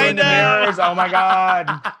 and behind between the him. mirrors. Oh my God.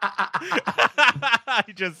 I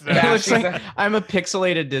just It Yeah, looks she's like a- I'm a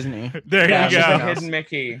pixelated Disney. there Yeah, you she's go. a hidden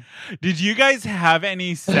Mickey. Did you guys have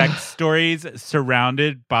any sex stories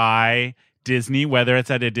surrounded by Disney, whether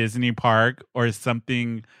it's at a Disney park or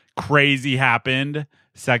something crazy happened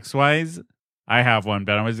sex wise? I have one,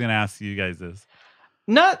 but I was going to ask you guys this.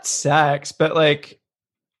 Not sex, but like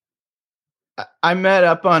I met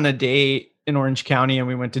up on a date in Orange County and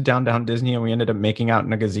we went to downtown Disney and we ended up making out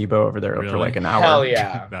in a gazebo over there for Really? like an hour. Hell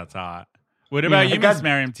yeah. That's hot. What about Yeah. you, Miss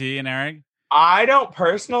Miriam T and Eric? I don't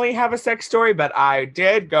personally have a sex story, but I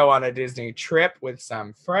did go on a Disney trip with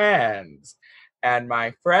some friends. And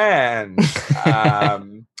my friends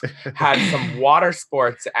had some water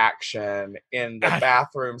sports action in the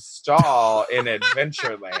bathroom stall in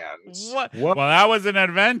Adventureland. What? Well, that was an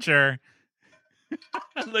adventure.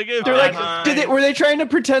 Look at They're that. like, were they trying to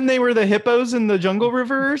pretend they were the hippos in the Jungle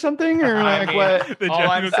River or something? Or I like mean, what? The all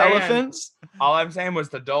I'm jungle- saying- Elephants? All I'm saying was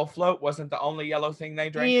the Dole float wasn't the only yellow thing they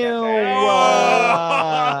drank Ew, that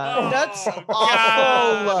day. that's Oh,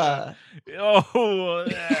 awful. Oh,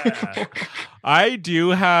 yeah. I do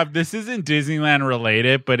have. This isn't Disneyland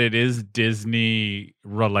related, but it is Disney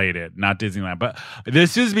related, not Disneyland. But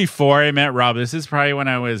this is before I met Rob. This is probably when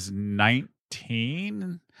I was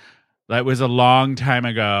 19. That was a long time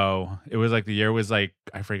ago. It was like the year was like,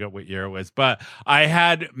 I forget what year it was, but I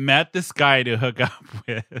had met this guy to hook up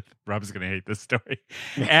with. Rob's going to hate this story.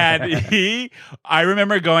 And I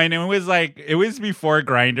remember going, and it was before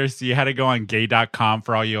Grindr, so you had to go on gay.com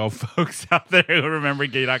for all you old folks out there who remember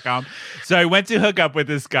gay.com. So I went to hook up with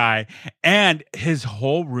this guy, and his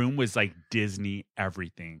whole room was like Disney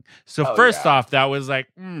everything. So Oh, first yeah. off, that was like,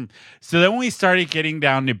 So then when we started getting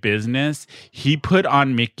down to business, he put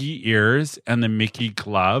on Mickey ears and the Mickey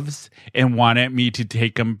gloves and wanted me to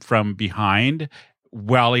take him from behind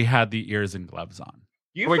while he had the ears and gloves on.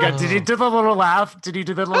 You Oh my God, did he do the little laugh? Did he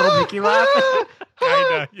do the little Mickey laugh?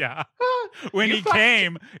 Kinda, yeah. When he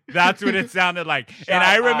came, that's what it sounded like. And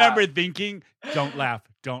I remember thinking, don't laugh.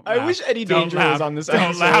 Don't laugh. I wish Eddie Don't Danger laugh. was on this Don't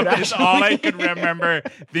episode, laugh. It's all I actually. could remember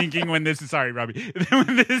thinking when this is, sorry, Robbie.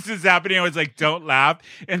 When this is happening, I was like, don't laugh.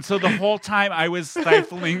 And so the whole time I was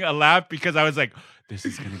stifling a laugh because I was like, this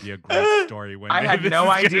is going to be a great story. One I day. had This no is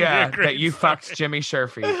gonna be a idea great that you story. fucked Jimmy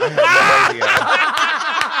Sherfy. I had no idea.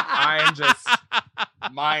 I am just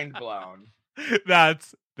mind blown.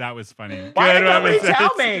 That was funny. Why Good did nobody one, tell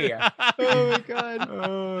sis. me? Oh my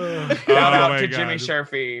God. Shout out my to God. Jimmy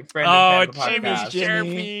Sherfy, friend Oh, and fan of the Jimmy podcast.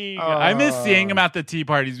 Jimmy. Sherfy. I miss seeing him at the tea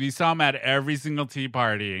parties. We saw him at every single tea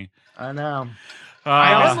party. I know.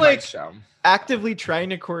 I was always like- like show. Actively trying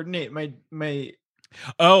to coordinate my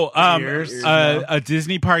Oh, Years. a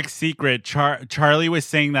Disney park secret. Charlie was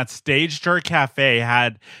saying that Stage Door Cafe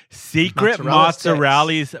had secret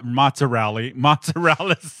Mozzarella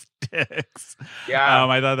mozzarella sticks. Yeah.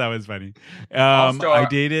 I thought that was funny. Also-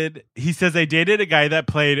 He says I dated a guy that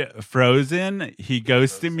played Frozen. He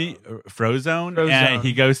ghosted me, Frozone, and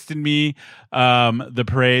he ghosted me. The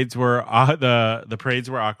parades were the parades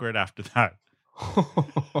were awkward after that.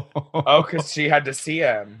 Oh, because she had to see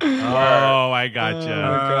him. Oh, I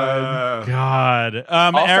gotcha. God.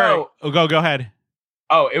 Also- Eric, go ahead.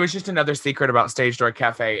 Oh, it was just another secret about Stage Door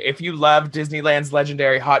Cafe. If you love Disneyland's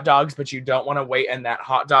legendary hot dogs, but you don't want to wait in that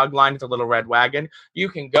hot dog line with the little red wagon, you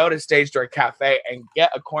can go to Stage Door Cafe and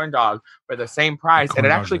get a corn dog for the same price. corn And it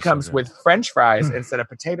dogs actually are so comes good. with French fries instead of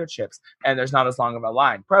potato chips. And there's not as long of a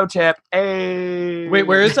line. Pro tip. Hey. Wait,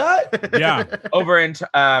 where is that? Yeah. Over in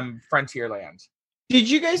Frontierland. Did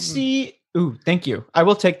you guys see? Ooh, thank you. I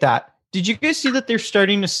will take that. Did you guys see that they're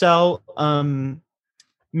starting to sell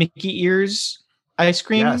Mickey ears ice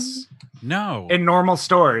cream? Yes. No. In normal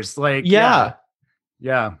stores. Like, Yeah.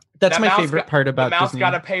 Yeah. That's That my mouse favorite part The about mouse Disney.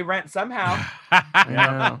 got to pay rent somehow.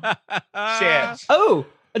 Yeah. Shit. Oh,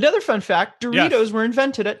 another fun fact: Doritos Yes. were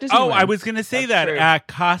invented at Disneyland. Oh, I was going to say That's that true. at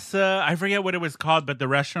Casa. I forget what it was called, but the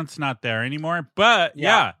restaurant's not there anymore. But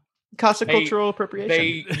yeah. Casa They- cultural appropriation.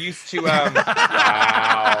 They used to wow.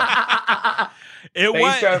 It They was.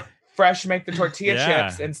 used to fresh make the tortilla Yeah.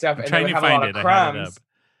 chips and stuff, I'm and trying they would to have a lot find of it. I had it crumbs. up.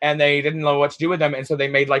 And they didn't know what to do with them, and so they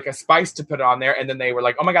made like a spice to put on there, and then they were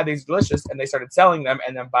like, "Oh my god, these are delicious!" And they started selling them,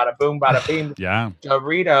 and then bada boom, bada bing, Yeah.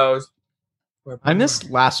 Doritos. I missed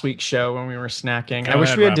last week's show when we were snacking. Go I wish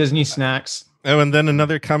ahead, we had Rob. Disney snacks. Oh, and then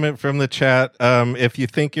another comment from the chat. If you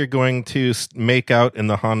think you're going to make out in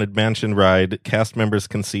the Haunted Mansion ride, cast members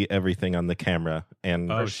can see everything on the camera.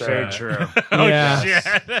 And Oh, So shit. true. Oh, Yeah.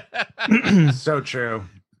 shit. So true.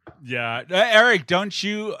 Yeah. Eric, don't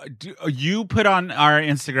you you put on our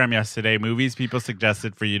Instagram yesterday movies people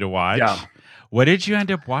suggested for you to watch? Yeah. What did you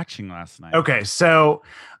end up watching last night? Okay, so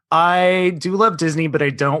I do love Disney, but I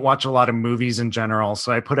don't watch a lot of movies in general.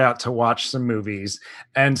 So I put out to watch some movies.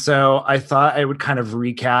 And so I thought I would kind of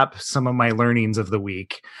recap some of my learnings of the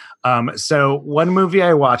week. So one movie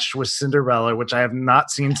I watched was Cinderella, which I have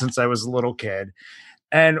not seen since I was a little kid.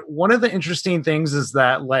 And one of the interesting things is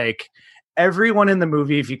that, like, everyone in the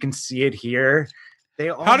movie, if you can see it here, they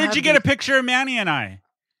all How did have you get a picture of Manny and I?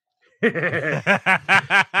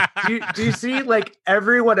 do you see, like,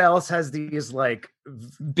 everyone else has these like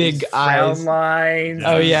Big these frown eyes. lines?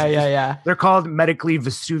 Oh yeah. They're called medically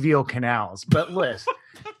vesuvial canals. But listen,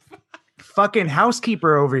 fucking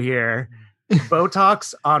housekeeper over here,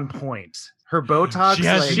 Botox on point. Her Botox, She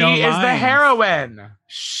has like, She no is the lines. heroine.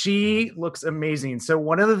 she looks amazing. So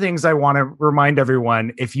one of the things I want to remind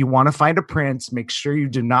everyone, if you want to find a prince, make sure you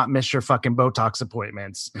do not miss your fucking Botox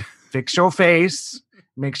appointments. Fix your face.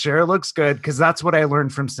 Make sure it looks good, because that's what I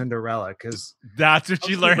learned from Cinderella. Because That's what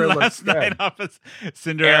you learned Housekeeper last looks night good. off of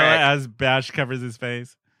Cinderella Eric. as Bash covers his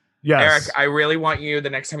face. yes, Eric, I really want you the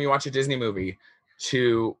next time you watch a Disney movie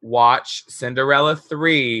to watch Cinderella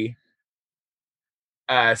 3,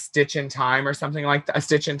 Stitch in Time or something like that. A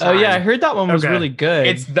Stitch in Oh Time. yeah, I heard that one was Okay. really good.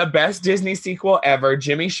 It's the best Disney sequel ever.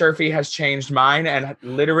 Jimmy Sherfy has changed mine and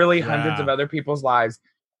literally hundreds Yeah. of other people's lives.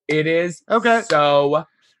 It is Okay. so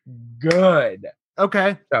good.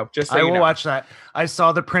 okay. So just so I you will know. watch that. I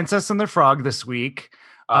saw The Princess and the Frog this week.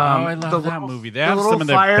 I love the that little- movie. They the have little some of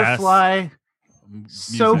the Firefly, best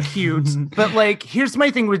so music. cute. But like, here's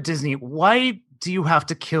my thing with Disney. Why do you have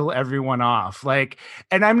to kill everyone off? Like,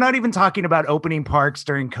 and I'm not even talking about opening parks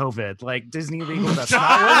during COVID. Like Disney legal, that's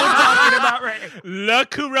not what we're talking about right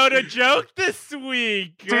Look who wrote a joke this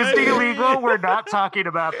week. Disney legal, we're not talking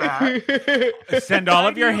about that. Send all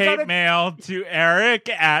of Why do your you hate gotta- mail to Eric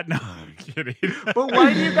at. No, I'm kidding. But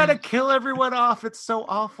why do you gotta kill everyone off? It's so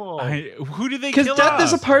awful. Who do they because kill death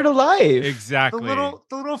is a off? part of life. the Exactly.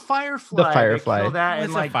 little firefly. The firefly. They kill that What's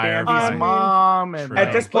and a like firefly? his mom and True.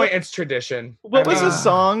 At this like, point, it's tradition. What was I the mean,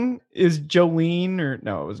 song? Is Jolene or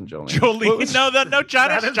no? It wasn't Jolene. What Jolene. was- No, that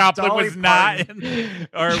Janis is Joplin Dolly was not in.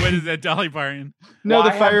 Or what is that? Dolly Parton. No, the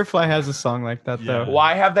Why have- Firefly has a song like that Yeah. though.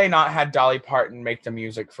 Why have they not had Dolly Parton make the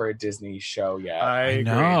music for a Disney show yet? I agree.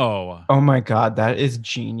 No. Oh my god, that is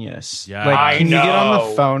genius! Yeah. like, I can you get on know.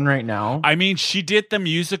 the phone right now? I mean, she did the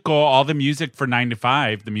musical, all the music for 9 to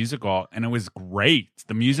 5, the musical, and it was great.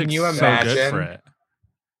 The music's you so good imagine? for it.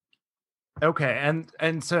 Okay,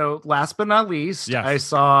 and so last but not least, Yes. I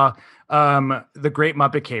saw The Great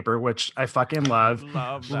Muppet Caper, which I fucking love.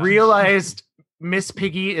 Love that. Realized Miss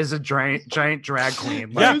Piggy is a giant drag queen.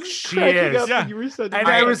 Yeah. Like, she is. Yeah. You were such And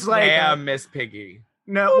I was like, am Miss Piggy.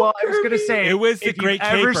 No, well, I was gonna say It was the if you've Great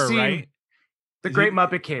ever Caper, seen right? The Great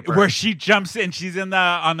Muppet Caper. Where she jumps in, she's in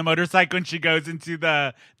on the motorcycle and she goes into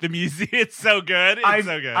the museum. It's so good. It's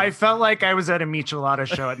so good. I felt like I was at a Michelada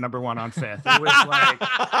show at number 1 on 5th. It was like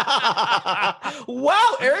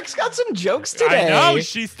wow, Eric's got some jokes today. I know.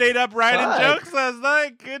 She stayed up writing Fuck. jokes last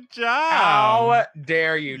night. Good job. How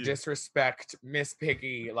dare you disrespect Miss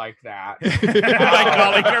Piggy like that? By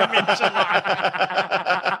calling her Michelada.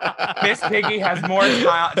 Miss Piggy has more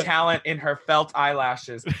talent in her felt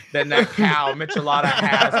eyelashes than that cow Michelada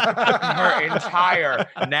has in her entire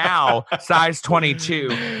now size 22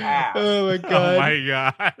 ass. Oh my Oh god. my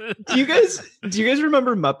god. do you guys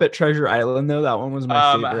remember Muppet Treasure Island though? That one was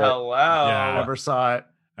my favorite. Hello. Yeah. never saw it.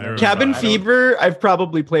 I remember Cabin that. Fever, I've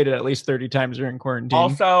probably played it at least 30 times during quarantine.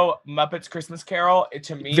 Also, Muppets Christmas Carol, it,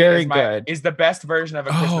 to me, Very is, good. is the best version of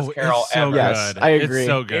a Christmas Oh, Carol it's so ever. Yes, good. I agree. It's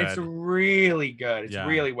so good. It's really good. It's Yeah.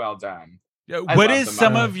 really well done. I What love is the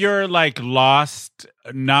some Muppets. of your like lost,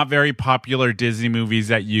 not very popular Disney movies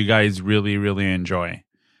that you guys really, really enjoy?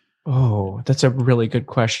 Oh, that's a really good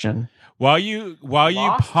question. While you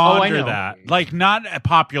Lost? ponder know. that, like not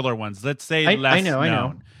popular ones. Let's say I less know.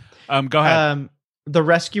 known. Go ahead. The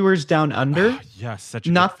Rescuers Down Under. Yes, such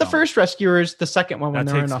a Not good the film. first Rescuers, the second one when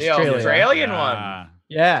That they were in takes- The Australia. Australian Yeah. one.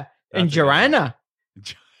 Yeah. And That's a good one. Joanna.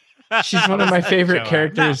 She's one of my favorite Joanna.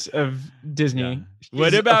 characters of Disney. Yeah. She's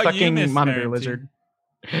What about a you, fucking Miss monitor Narity? lizard?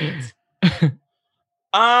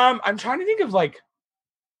 I'm trying to think of like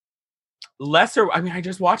lesser. I mean, I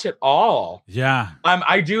just watch it all. Yeah.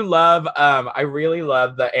 I do love. I really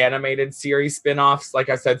love the animated series spin-offs. Like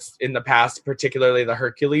I said in the past, particularly the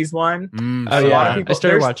Hercules one. Oh A lot of yeah, people- I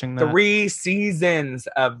started there's watching that. 3 seasons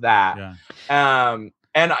of that. Yeah.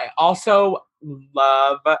 And I also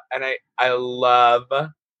love, and I love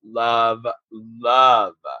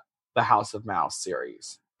the House of Mouse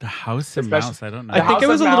series. The House of Especially- Mouse. I don't know. I think House I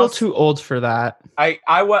was of a little Mouse- too old for that.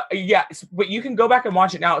 But you can go back and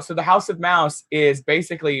watch it now. So the House of Mouse is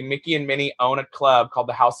basically Mickey and Minnie own a club called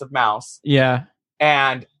the House of Mouse, Yeah.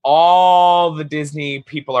 and all the Disney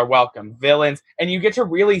people are welcome, villains, and you get to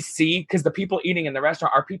really see, because the people eating in the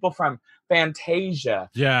restaurant are people from Fantasia,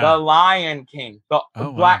 Yeah. the Lion King, the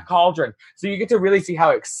Oh, Black wow. Cauldron. So you get to really see how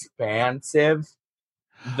expansive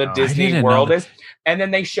the Oh, I Disney didn't know world that. is. And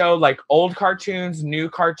then they show like old cartoons, new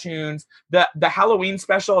cartoons, the Halloween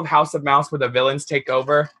special of House of Mouse where the villains take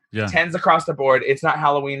over. Yeah. 10s across the board. It's not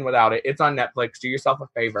Halloween without it. It's on Netflix. Do yourself a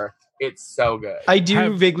favor. It's so good. I do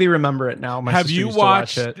Have- vaguely remember it now. My Have sister you used to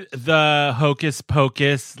watch watched it. the Hocus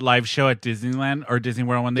Pocus live show at Disneyland or Disney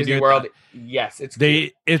World when they Disney do it? World. Yes, it's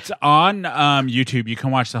cute. It's on YouTube. You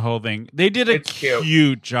can watch the whole thing. They did a It's cute.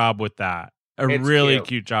 cute job with that. A It's really cute.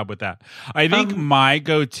 cute job with that. I think my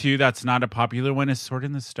go-to that's not a popular one is Sword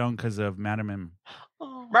in the Stone because of Madame M.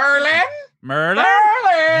 Merlin. Merlin.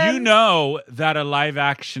 Merlin. You know that a live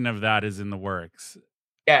action of that is in the works.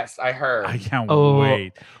 Yes, I heard. I can't Oh,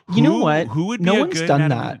 wait. you know what? Who would No be a one's good done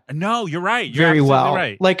Madame M? No, you're right. You're very absolutely well.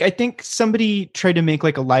 right. Like I think somebody tried to make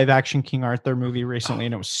like a live action King Arthur movie recently,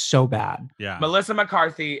 and it was so bad. Yeah. Melissa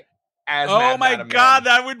McCarthy as Oh Mad my Madam God,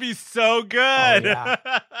 Mim. that would be so good. yeah.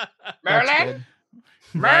 Merlin.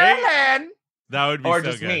 That's Merlin. That would be Or so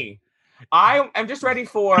just good. me. I'm just ready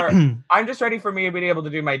for I'm just ready for me to be able to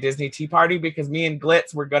do my Disney tea party, because me and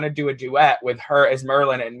Glitz were gonna do a duet with her as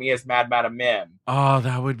Merlin and me as Mad Madam Mim. Oh,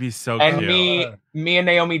 that would be so And cute. me and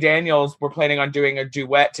Naomi Daniels were planning on doing a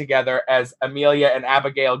duet together as Amelia and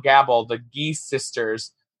Abigail Gabble, the Geese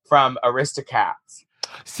sisters from Aristocats.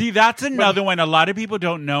 See, that's another one. A lot of people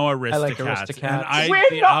don't know Aristocats. like Aristocats. And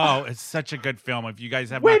We're not- it's such a good film. If you guys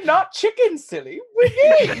have We're not, not chickens, silly. We're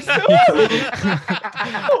geese.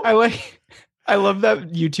 I love that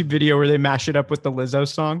YouTube video where they mash it up with the Lizzo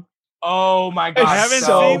song. Oh my god! I haven't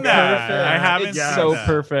so seen that. perfect. I haven't It's seen so that.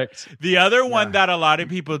 perfect. The other one Yeah. that a lot of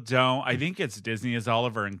people don't, I think it's Disney, is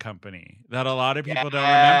Oliver and Company. That a lot of people don't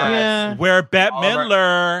Yes. remember. Yeah. Where Bette Oliver-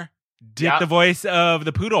 Midler did Yep. the voice of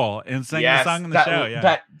the poodle and sang the song in the that, show. Yeah.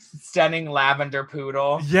 that stunning lavender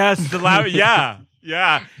poodle. Yes, the loud. Yeah,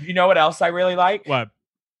 yeah. You know what else I really like? What?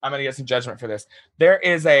 I'm gonna get some judgment for this. There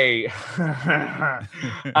is a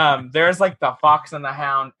there's like the Fox and the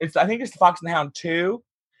Hound. I think it's the Fox and the Hound 2.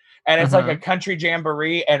 And it's like a country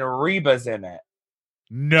jamboree, and Reba's in it.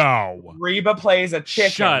 No. Reba plays a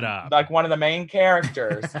chicken. Shut up. Like one of the main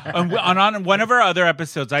characters. On one of our other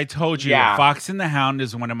episodes, I told you Yeah. Fox and the Hound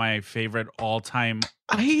is one of my favorite all-time.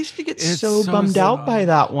 I used to get It's so so bummed out by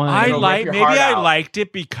that one. I It'll rip like your maybe heart I out. liked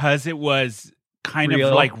it because it was kind Real?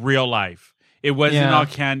 of like real life. It wasn't Yeah. all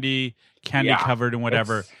candy Yeah. covered and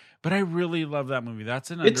whatever. It's- But I really love that movie.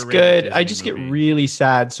 That's an It's underrated good. I Disney just get movie. really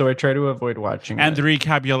sad, so I try to avoid watching And it. Three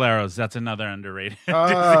Caballeros. That's another underrated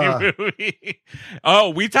Ah. Disney movie. Oh,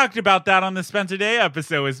 we talked about that on the Spencer Day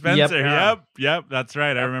episode with Spencer. Yeah. Yep. That's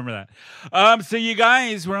right. I remember that. So you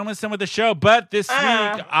guys, we're almost done with the show. But this week,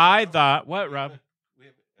 I thought, what, Rob?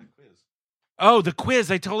 Oh, the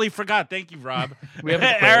quiz. I totally forgot. Thank you, Rob. We have a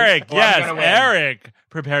quiz? Eric. Well, I'm Yes, gonna win. Eric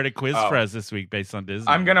prepared a quiz Oh. for us this week based on Disney.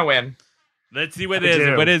 I'm gonna win. Let's see what I it is.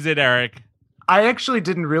 do. What is it, Eric? I actually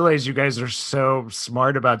didn't realize you guys are so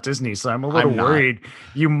smart about Disney, so I'm a little I'm not. worried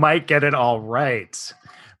you might get it all right.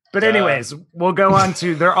 But Duh. anyways, we'll go on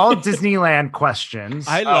to they're all Disneyland questions.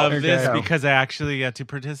 I love okay. this because I actually get to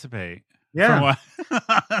participate. yeah.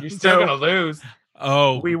 You're still So- gonna lose.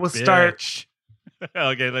 Oh, We will start- bitch.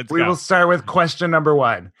 Okay, let's We go. will start with question number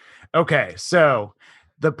 1. Okay, so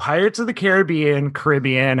the Pirates of the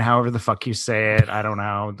Caribbean, however the fuck you say it, I don't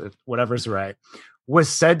know, whatever's right, was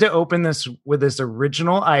said to open this with this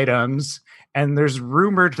original items, and there's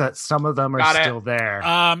rumored that some of them are Got it. still there.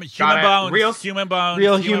 Human it. bones, Real- human bones,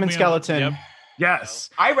 Real human skeleton. Yep.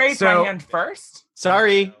 Yes. I raised So- my hand first,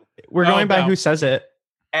 Sorry, we're Oh, going by no. who says it.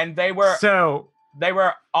 and they were So They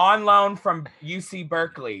were on loan from UC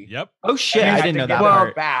Berkeley. Yep. Oh shit! And they I had didn't to know give that them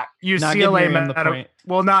part. back. Not giving UCLA Miriam the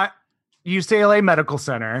point. not UCLA Medical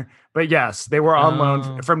Center, but yes, they were on loan Oh.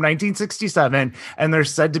 from 1967, and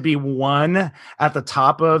there's said to be one at the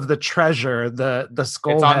top of the treasure. The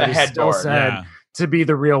skull It's on the head is still headboard. said Yeah. to be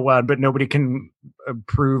the real one, but nobody can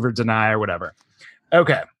prove or deny or whatever.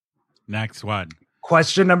 Okay, Next one.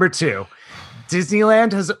 question number 2.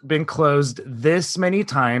 Disneyland has been closed this many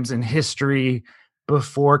times in history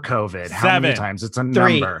before COVID. How many 7. times? It's a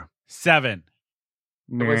 3. number. 7.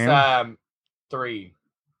 It was Miriam? 3.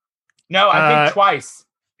 No, I think twice.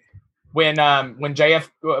 When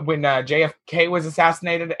JFK was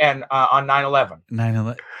assassinated and on 9/11.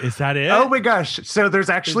 9/11. Is that it? Oh my gosh. So there's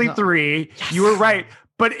actually not- 3. You were right.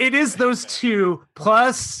 But it is those 2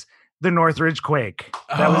 plus the Northridge quake.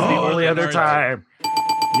 That was the Oh, only the other Northridge. time.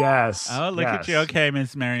 Yes. Oh, look at you. yes. Okay,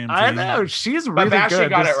 Miss Miriam. I G. know. She's But really Bashi good.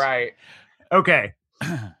 got This- it right. Okay.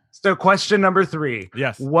 So question number 3.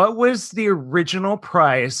 Yes. What was the original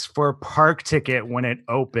price for a park ticket when it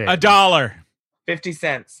opened? $1. 50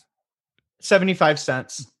 cents. 75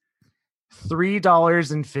 cents.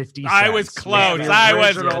 $3.50. I was close. The I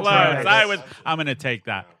was original close. price. I'm going to take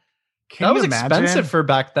that. Can That you was imagine? expensive for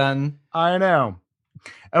back then. I know.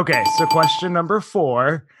 Okay, so question number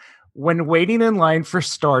 4. When waiting in line for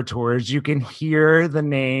Star Tours, you can hear the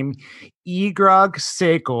name Egrog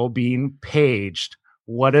Sekel being paged.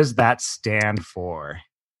 What does that stand for?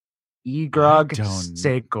 Egrog I don't-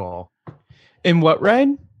 Sekel. In what ride?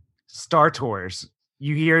 Star Tours.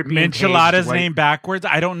 You hear it being Minchilada's paged, like- name backwards?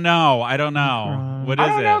 I don't know. What is I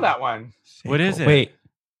don't it? know that one. What is it?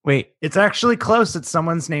 Wait. It's actually close. It's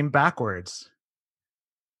someone's name backwards.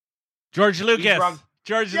 George Lucas. wrong.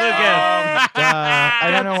 George Yay! Lucas. I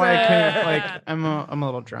don't know why I couldn't. That's Like, it. I'm a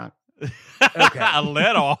little drunk. Okay. A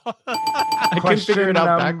little. I couldn't figure it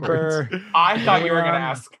out backwards. I thought you were going to Um,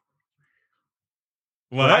 ask.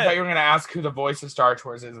 I thought What? you were going to ask who the voice of Star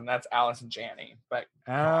Tours is, and that's Alice and Janney. But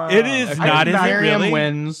It is I not, did is it Miriam really?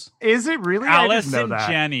 wins. Is it really? Alice I didn't and know that.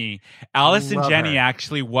 Jenny. Alice and Love Jenny her.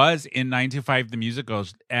 actually was in 925 the musical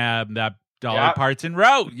that Dolly Yep. Parton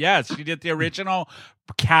wrote. Yes, she did the original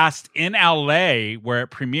cast in LA where it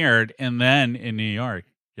premiered and then in New York.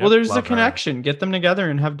 Yep. Well, there's love a her. connection. Get them together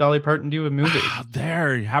and have Dolly Parton do a movie.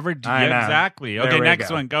 There, have her do I know. exactly. There Okay, we next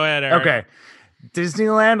go. one. Go ahead, Eric. Okay.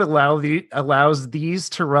 Disneyland allows these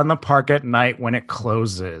to run the park at night when it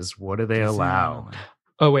closes. What do they allow?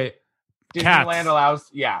 Oh wait, Cats. Disneyland allows,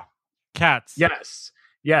 yeah. Cats.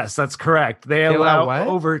 Yes, that's correct. They allow allow what?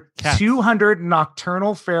 over Cats. 200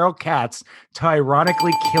 nocturnal feral cats to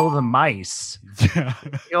ironically kill the mice.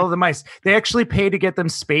 Kill the mice. They actually pay to get them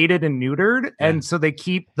spaded and neutered, and so they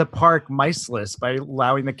keep the park miceless by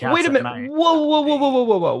allowing the cats wait a at minute. night.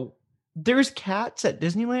 Whoa. There's cats at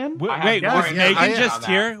Disneyland? I have Wait, no was idea Megan on just that.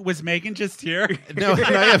 here? Was Megan just here? No, and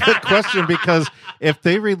I have a question because if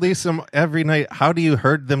they release them every night, how do you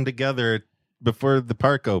herd them together before the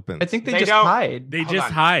park opens? I think they They just don't- hide. They Hold just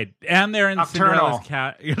on. hide. And they're in Nocturnal. Cinderella's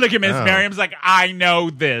cat. Look at Miss Oh. Miriam's like, I know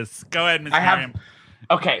this. Go ahead, Miss I have- Miriam.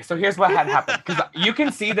 Okay, so here's what had happened. Because you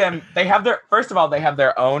can see them. They have their, first of all, they have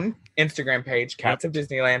their own Instagram page, Cats of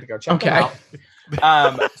Disneyland. Go check them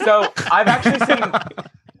out. So I've actually seen,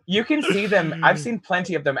 you can see them. I've seen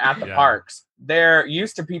plenty of them at the Yeah. parks. They're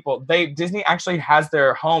used to people. Disney actually has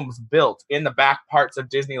their homes built in the back parts of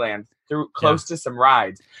Disneyland through close to some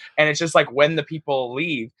rides. And it's just like when the people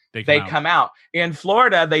leave, they come out. In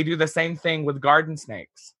Florida, they do the same thing with garden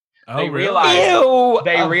snakes. Oh, they really? realize Ew!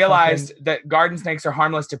 they Oh, realized that garden snakes are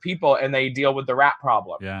harmless to people and they deal with the rat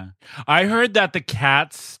problem. Yeah. I heard that the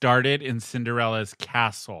cats started in Cinderella's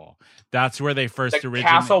castle. That's where they first The originated.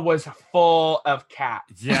 castle was full of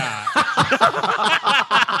cats. Yeah.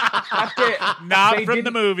 After- Not they from the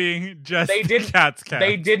didn't- movie, just they didn't- cats.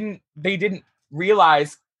 They didn't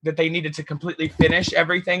realize that they needed to completely finish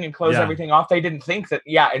everything and close Yeah. everything off. They didn't think that,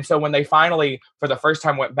 and so when they finally, for the first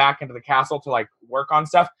time, went back into the castle to like work on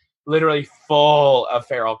stuff, literally full of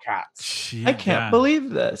feral cats. I can't believe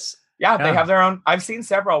this. Yeah, they Yeah. have their own. I've seen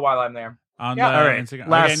several while I'm there. On Yeah. the All right.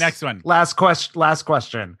 Instagram. Okay, next one. Last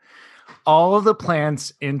question. All of the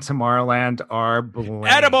plants in Tomorrowland are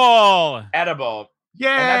blank. Edible. Edible.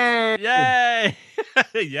 Yay! Yay.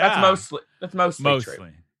 Yeah. That's mostly true.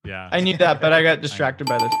 Yeah. I knew that, but I got distracted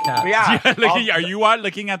by the cat. But yeah. Are you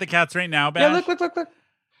looking at the cats right now, Bash? Yeah, look.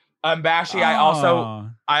 Bashi, Oh.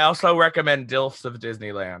 I also recommend Dilfs of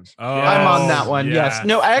Disneyland. Oh, I'm on that one. Yes.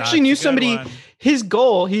 No, I actually that's knew a good somebody. one. His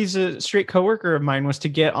goal, he's a straight coworker of mine, was to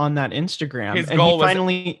get on that Instagram. His and goal he was-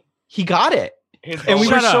 finally he got it. His And goal we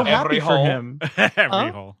were was so every happy for hole. him. Every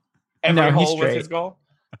Huh? hole. Every No, he's hole was his straight. goal.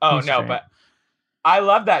 Oh He's no, straight. but I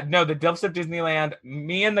love that. No, the Dilfs of Disneyland,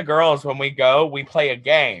 me and the girls, when we go, we play a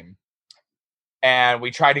game. And we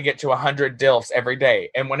try to get to 100 Dilfs every day.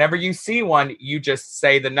 And whenever you see one, you just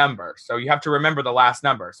say the number. So you have to remember the last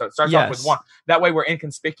number. So it starts off with 1. That way we're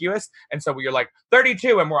inconspicuous. And so you're like,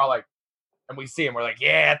 32. And we're all like, and we see him. We're like,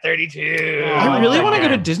 yeah, 32. I really want to go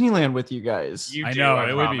to Disneyland with you guys. I know,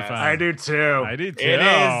 it would be fun. I do too. I do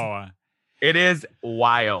too. It is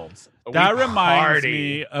wild. That reminds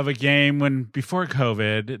me of a game before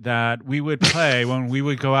COVID that we would play when we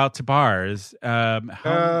would go out to bars.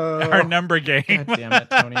 Our number game. God damn it,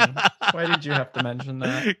 Tony. Why did you have to mention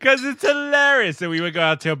that? Because it's hilarious. So we would go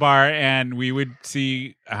out to a bar and we would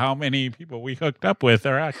see how many people we hooked up with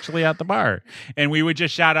are actually at the bar. And we would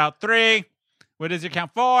just shout out 3. What does it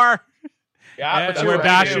count? 4? Yeah, where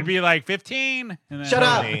Bash would be like 15. And then Shut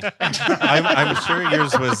up. I'm sure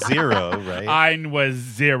yours was 0, right? Mine was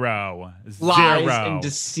 0. Lies 0. and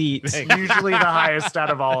deceit. Usually the highest out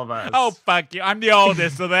of all of us. Oh, fuck you. I'm the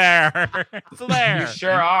oldest, so there. So there. You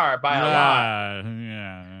sure are by a lot.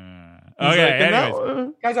 Yeah. He's Okay, like, anyways.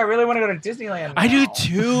 no. Guys, I really want to go to Disneyland now. I do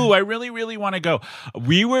too. I really, really want to go.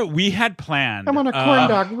 We had planned. I want a corn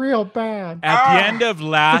dog real bad. At the end of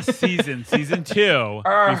last season, season 2,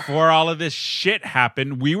 before all of this shit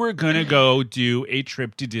happened, we were going to go do a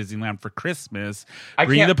trip to Disneyland for Christmas,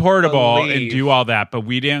 bring the portable and do all that. But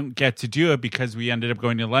we didn't get to do it because we ended up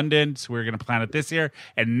going to London. So we were going to plan it this year.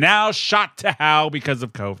 And now shot to hell because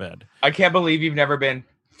of COVID. I can't believe you've never been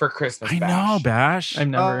for Christmas, I know, Bash. I've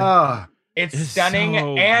never. It's It's stunning,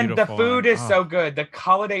 so and beautiful. the food is so good. The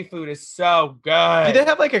holiday food is so good. Do they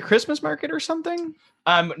have like a Christmas market or something?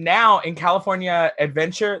 Now in California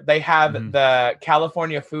Adventure, they have the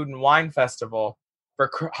California Food and Wine Festival for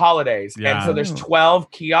holidays, and so there's 12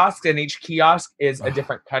 kiosks, and each kiosk is a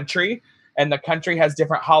different country, and the country has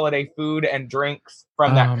different holiday food and drinks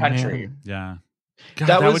from that country. Man. Yeah. God,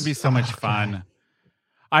 That that was- would be so much fun.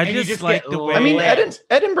 I And you just just like get the way. I mean, lit.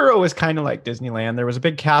 Edinburgh was kind of like Disneyland. There was a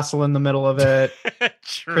big castle in the middle of it.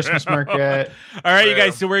 True. Christmas market. All right, you True.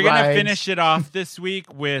 guys. So we're gonna Rides. finish it off this week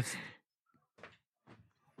with.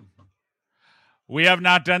 We have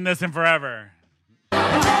not done this in forever.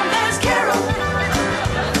 And then there's Carol.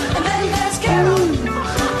 And then there's Carol.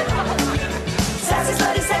 Sassy,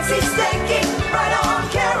 slutty, sexy, stinky. Right on,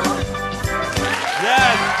 Carol.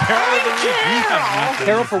 Yes, Carol of the week. We have not done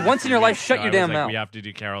Carol, this for in once in your life, weeks, shut so your I was damn like, mouth. We have to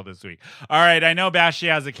do Carol this week. All right, I know Bash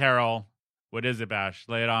has a Carol. What is it, Bash?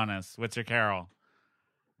 Lay it on us. What's your Carol?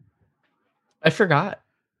 I forgot.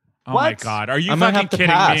 Oh my What? God, are you I'm gonna fucking have to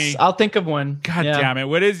kidding pass. me? I'll think of one. God Yeah. damn it!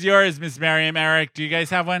 What is yours, Miss Miriam, Eric? Do you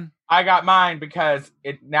guys have one? I got mine because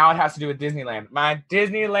it has to do with Disneyland. My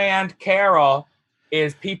Disneyland Carol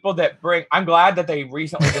is people that bring. I'm glad that they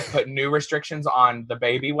recently just put new restrictions on the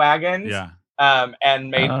baby wagons. Yeah.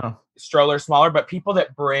 And made Oh. strollers smaller, but people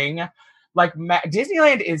that bring like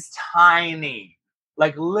Disneyland is tiny,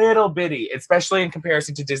 like little bitty, especially in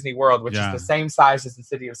comparison to Disney World, which Yeah. is the same size as the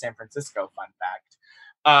city of San Francisco. Fun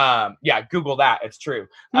fact. Yeah, Google that. It's true.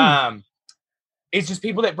 It's just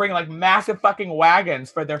people that bring like massive fucking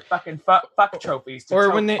wagons for their fucking fuck trophies to Or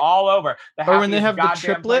tote when they- all over. or when they happiest have the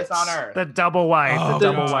goddamn place triplets. on earth. The double wide, Oh, the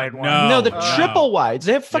double God, wide one. no. No, the no. triple wides.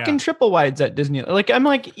 They have fucking Yeah. triple wides at Disney. Like I'm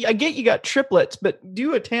like, I get you got triplets, but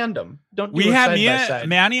do a tandem. Don't do We a had side by side.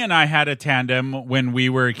 Manny and I had a tandem when we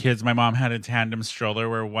were kids. My mom had a tandem stroller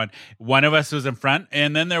where one of us was in front,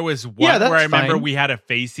 and then there was one Yeah, that's where I remember fine. we had to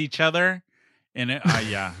face each other. And it,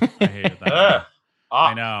 yeah, I hated that. Ugh.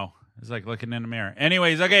 I know. It's like looking in a mirror.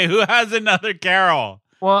 Anyways, okay, who has another Carol?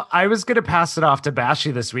 Well, I was going to pass it off to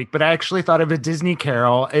Bashy this week, but I actually thought of a Disney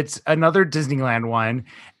Carol. It's another Disneyland one,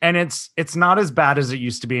 and it's not as bad as it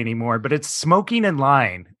used to be anymore, but it's smoking in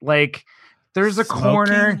line. Like there's a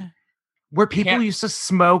corner Smoking? where people Can't- used to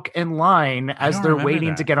smoke in line as don't they're remember waiting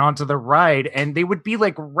that. to get onto the ride, and they would be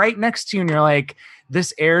like right next to you, and you're like,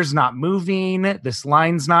 this air's not moving, this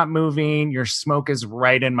line's not moving, your smoke is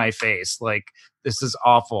right in my face. Like this is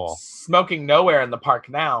awful. Smoking nowhere in the park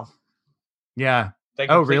now. Yeah. They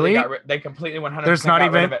Oh, completely really? They completely 100% There's not got rid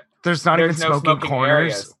even of it. there's not There's even no smoking smoking corners.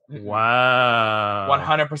 areas. Mm-mm. Wow.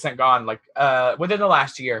 100% gone. Like within the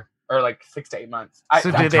last year or like 6 to 8 months. So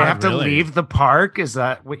did they have to Really? leave the park? Is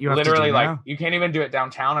that what you have literally to do like now? you can't even do it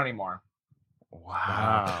downtown anymore.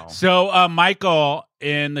 Wow. So Michael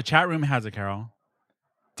in the chat room has a Carol.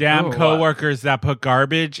 Damn Oh, what? coworkers that put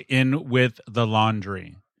garbage in with the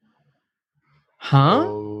laundry. Huh?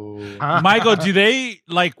 Michael, do they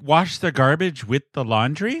like wash the garbage with the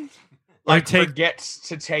laundry? Like take- forget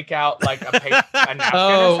to take out like a napkin or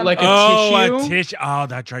Oh, something. like a Oh, tissue? a tissue. Oh,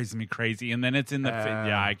 that drives me crazy. And then it's in the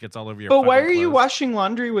yeah, it gets all over your. But why fucking are you clothes. washing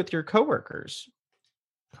laundry with your coworkers?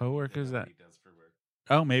 Coworkers that?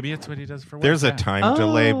 Oh, maybe it's what he does for work. There's a yeah. time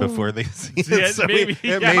delay Oh. before they see it. Yeah, So maybe,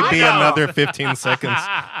 it yeah. may be I know. another 15 seconds.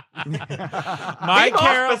 My Be more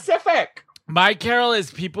Carol, specific. my Carol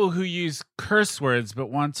is people who use curse words but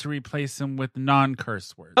want to replace them with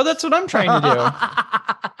non-curse words. Oh, that's what I'm trying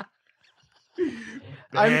to do.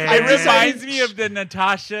 It reminds me of the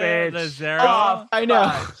Natasha Bitch. Lazaro. Oh, I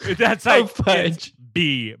know. That's Oh, like fudge. it's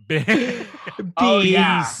B. Oh, Beast.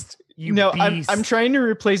 yeah. You No, beast. I'm trying to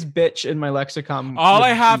replace bitch in my lexicon. All with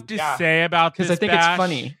I have to Yeah. say about this 'Cause I think it's bash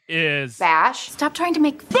funny. is Bash. Stop trying to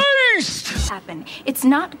make Beast happen. It's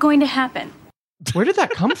not going to happen. Where did that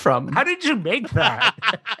come from? How did you make that?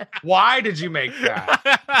 Why did you make that?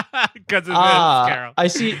 because of this, Carol. I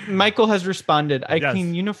see. Michael has responded. I Yes.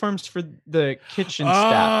 clean uniforms for the kitchen Oh,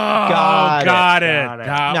 staff. got it. Got it.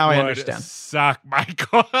 That Now I would understand. Suck,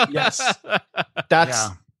 Michael. Yes. That's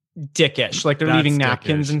dickish. Like they're That's leaving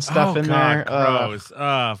napkins dickish. and stuff Oh, in God, there.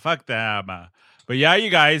 Gross. Fuck them. But yeah, you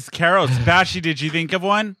guys, Carol, Bashy, did you think of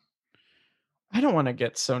one? I don't want to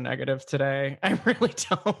get so negative today. I really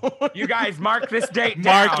don't. You guys mark this date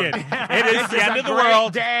Mark down. it. It is This the end a of the great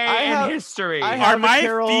world. day I have- in history. I Are have a my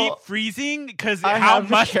Carol- feet freezing? Because I how have a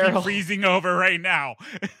must be Carol- freezing over right now?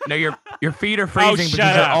 No, your feet are freezing shut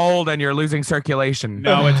because you're up. old and you're losing circulation.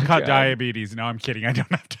 No, it's called God. diabetes. No, I'm kidding. I don't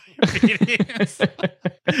have diabetes.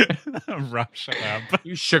 Rough, shut up.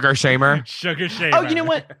 You sugar shamer. Sugar shamer. Oh, you know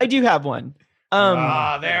what? I do have one.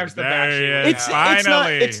 There's the There he bashy. is. It's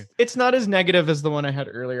Finally. it's not as negative as the one I had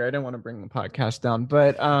earlier. I didn't want to bring the podcast down,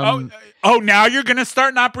 but Oh, now you're gonna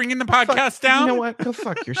start not bringing the fuck- podcast down? You know what? Go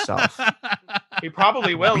fuck yourself. He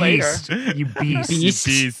probably will later. Beast. You beast. Beast.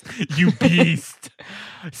 You beast. You beast.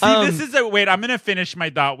 See, this Um, is a wait. I'm gonna finish my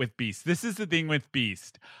thought with Beast. This is the thing with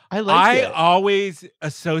Beast. I like I it. always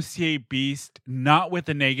associate Beast not with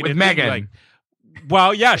a negative With thing, Megan. like,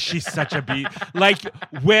 well, yeah, she's such a beast. Like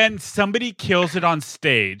when somebody kills it on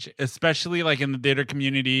stage, especially like in the theater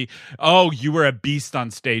community. Oh, you were a beast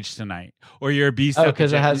on stage tonight, or you're a beast. Oh, at the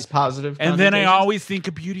because it gym." has positive. And then I connotations? always think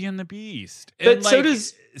of Beauty and the Beast. But And, so like,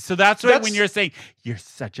 does- So that's why when that's- you're saying you're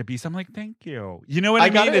such a beast, I'm like, thank you. You know what I, I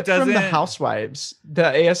got mean? it from the doesn't- Housewives. The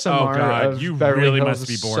ASMR Oh, God, of you Beverly really Hills must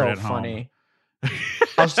be is bored so at home. funny.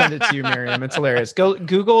 I'll send it to you, Miriam. It's hilarious. Go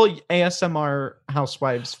Google ASMR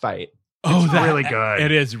Housewives fight. Oh, It's that, really good.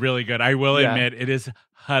 It is really good. I will Yeah. admit, it is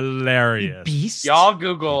hilarious. Beast. Y'all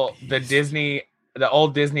Google the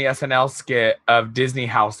old Disney SNL skit of Disney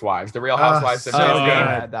Housewives, the Real Housewives of so Oh, Disney.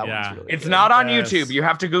 good. That yeah. one's really It's good. not on Yes. YouTube. You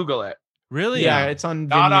have to Google it. Really? Yeah, it's on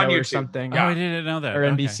Not on Vimeo or YouTube. something. Oh, I didn't know that. Or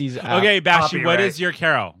Okay. NBC's app. Okay, Bashi, what Copyright. is your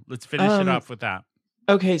Carol? Let's finish it Um, off with that.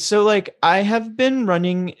 Okay, so like I have been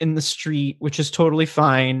running in the street, which is totally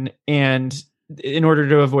fine, and in order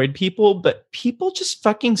to avoid people, but people just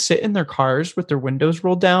fucking sit in their cars with their windows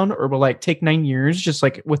rolled down, or will like take 9 years just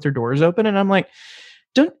like with their doors open, and I'm like,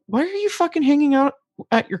 why are you fucking hanging out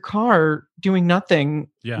at your car doing nothing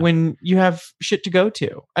Yeah. when you have shit to go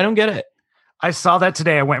to? I don't get it. I saw that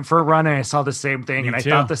today. I went for a run and I saw the same thing, Me and I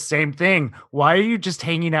too. thought the same thing. Why are you just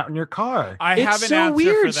hanging out in your car? I It's have an so answer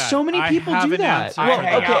weird. for that. So many I people have do an that. answer I Well, for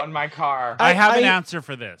hang that. out in my car. I have an I- answer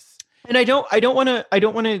for this. And I don't want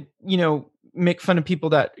to, make fun of people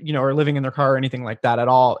that, are living in their car or anything like that at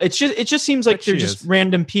all. It just seems like But they're she just is.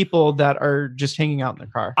 random people that are just hanging out in their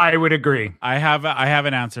car. I would agree. I have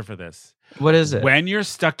an answer for this. What is it? When you're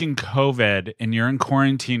stuck in COVID and you're in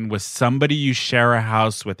quarantine with somebody you share a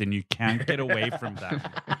house with and you can't get away from them,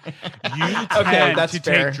 you tend that's to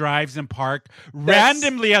fair. take drives and park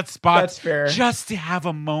randomly at spots that's fair. just to have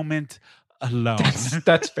a moment alone.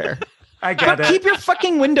 That's fair. I get But it. keep your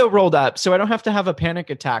fucking window rolled up so I don't have to have a panic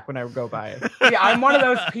attack when I go by it. Yeah, I'm one of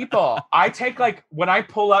those people. I take when I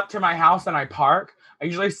pull up to my house and I park, I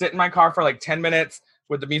usually sit in my car for like 10 minutes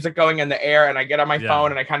with the music going in the air, and I get on my Yeah.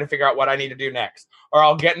 phone and I kind of figure out what I need to do next. Or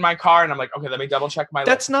I'll get in my car and I'm like, okay, let me double check my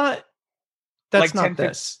That's not like not 10,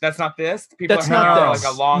 this. That's not this. People That's are hanging not out this. for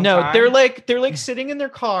like a long no, time. they're like sitting in their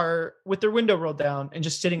car with their window rolled down and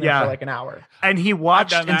just sitting there Yeah. for like an hour. And he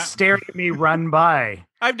watched done and that. stared at me run by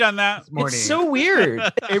I've done that. this morning. It's so weird.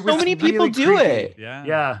 It So was many people really do creepy. it. Yeah.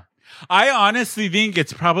 Yeah. I honestly think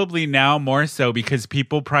it's probably now more so because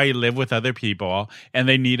people probably live with other people and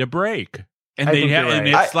they need a break. And I they think you're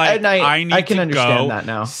and right. it's like I need I can to understand go that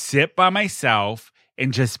now. sit by myself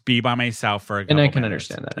and just be by myself for a couple And I can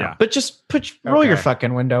minutes. understand that now. Yeah. But just roll your Okay.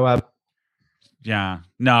 fucking window up. Yeah.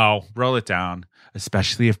 No, roll it down.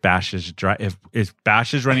 Especially if Bash is if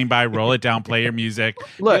Bash is running by, roll it down, play your music.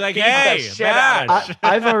 Look, Be like, beat the hey, shit out of Bash.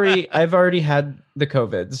 I've already had the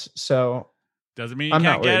COVIDs, so Doesn't mean you I'm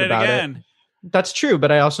can't not get worried it about it. again. That's true,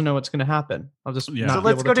 but I also know what's going to happen. I'll just Yeah. not So be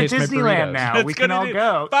let's able go to taste my Disneyland burritos. now. Let's We go can to all Dis-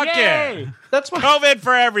 go. Fuck Yay! it. That's what COVID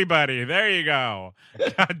for everybody. There you go.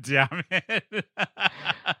 God damn it.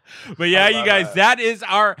 But yeah, you guys, that is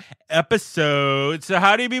our episode. So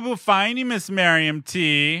how do people find you, Miss Miriam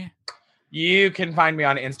T? You can find me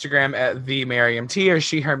on Instagram at @themariamt or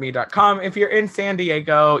sheherme.com. If you're in San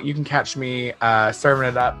Diego, you can catch me serving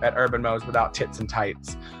it up at Urban Mo's Without Tits and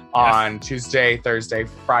Tights on Tuesday, Thursday,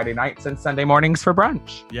 Friday nights, and Sunday mornings for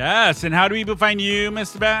brunch. Yes. And how do people find you,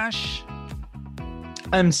 Mr. Bash?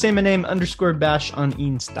 I'm say my name _bash on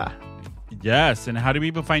Insta. Yes. And how do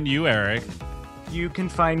people find you, Eric? You can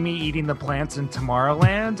find me eating the plants in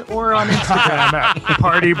Tomorrowland or on Instagram at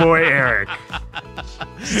PartyBoyEric.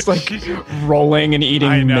 It's like rolling and eating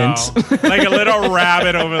I know. mints. Like a little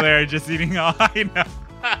rabbit over there just eating all. I know.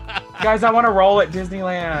 Guys, I want to roll at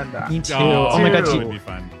Disneyland. Me too. Oh my god, that do would you- be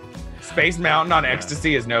fun. Space Mountain on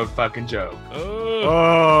Ecstasy is no fucking joke. Oh.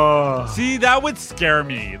 Oh. See, that would scare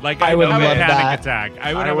me. Like I would have a love panic that. attack.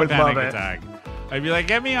 I would I have would a love panic it. attack. I'd be like,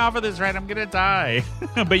 get me off of this ride. I'm going to die.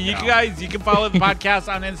 But you guys, you can follow the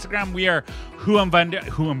podcast on Instagram. We are Who Invited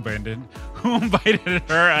Her _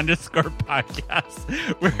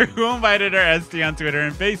 We're Who Invited Her ST on Twitter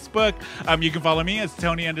and Facebook. You can follow me as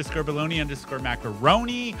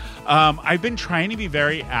Tony_Baloney_Macaroni. I've been trying to be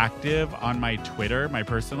very active on my Twitter, my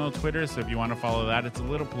personal Twitter. So if you want to follow that, it's a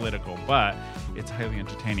little political, but it's highly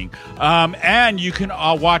entertaining. And you can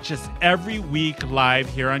watch us every week live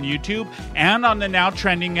here on YouTube and on the Now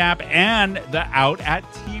Trending app and the Out at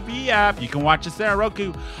TV app. You can watch us there,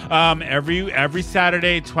 Roku. Every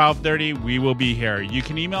Saturday, 12:30, we will be here. You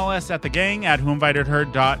can email us at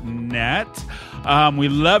thgang@whoinvitedher.net. We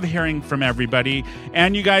love hearing from everybody.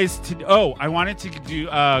 And you guys, I wanted to do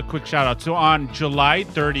a quick shout out. So on July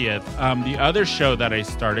 30th, the other show that I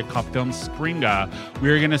started called Film Springa,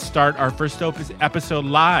 we're going to start our first episode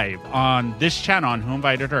live on this channel on Who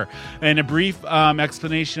Invited Her. And a brief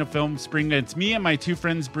explanation of Film Springa. It's me and my two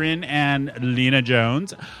friends, Bryn and Lena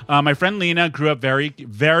Jones. My friend Lena grew up very,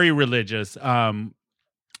 very religious.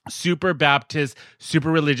 Super Baptist, super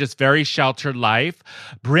religious, very sheltered life.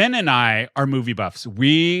 Bryn and I are movie buffs.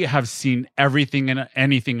 We have seen everything and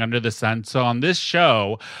anything under the sun. So on this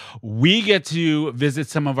show, we get to visit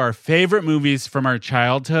some of our favorite movies from our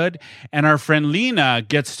childhood. And our friend Lena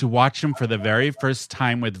gets to watch them for the very first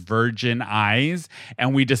time with virgin eyes.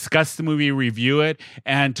 And we discuss the movie, review it,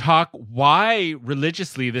 and talk why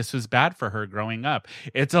religiously this was bad for her growing up.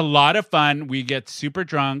 It's a lot of fun. We get super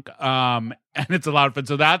drunk. And it's a lot of fun.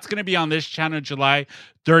 So that's going to be on this channel. July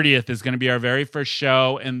 30th is going to be our very first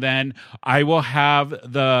show. And then I will have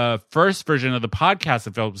the first version of the podcast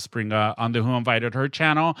of Film Springa on the Who Invited Her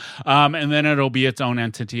channel. And then it'll be its own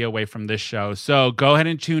entity away from this show. So go ahead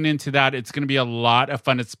and tune into that. It's going to be a lot of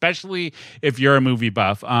fun, especially if you're a movie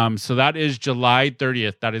buff. So that is July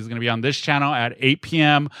 30th. That is going to be on this channel at 8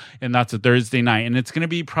 p.m. And that's a Thursday night. And it's going to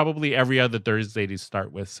be probably every other Thursday to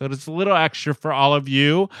start with. So it's a little extra for all of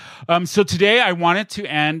you. So today I wanted to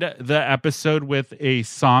end the episode with a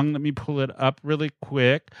song. Let me pull it up really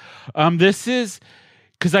quick. This is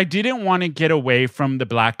because I didn't want to get away from the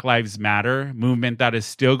Black Lives Matter movement that is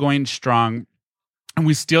still going strong. And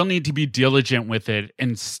we still need to be diligent with it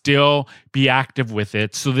and still be active with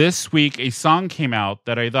it. So this week, a song came out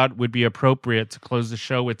that I thought would be appropriate to close the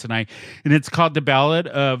show with tonight. And it's called The Ballad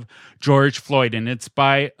of George Floyd. And it's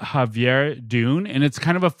by Javier Dune. And it's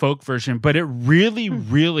kind of a folk version, but it really,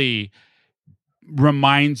 really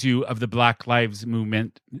reminds you of the Black Lives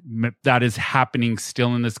movement that is happening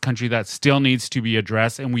still in this country that still needs to be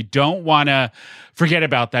addressed. And we don't want to forget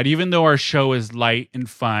about that, even though our show is light and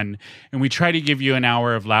fun and we try to give you an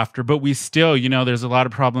hour of laughter, but we still, there's a lot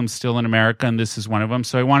of problems still in America and this is one of them.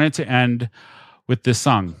 So I wanted to end with this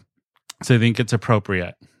song. So I think it's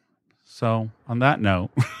appropriate. So on that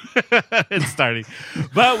note, it's starting.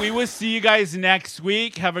 But we will see you guys next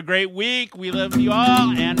week. Have a great week. We love you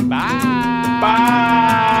all and bye.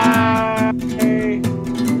 Bye.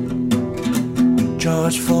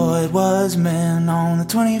 George Floyd was man on the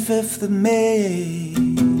 25th of May.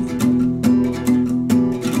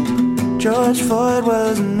 George Floyd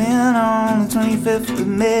was a man on the 25th of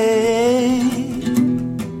May.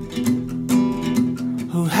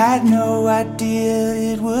 Who had no idea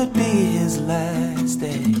it would be his last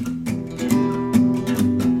day.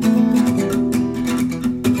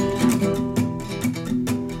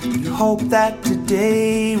 You hope that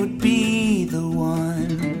today would be the one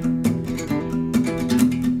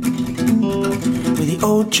where the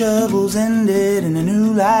old troubles ended and a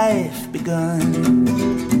new life begun.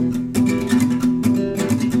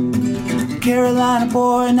 Carolina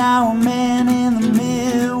boy, now a man in the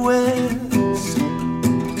Midwest.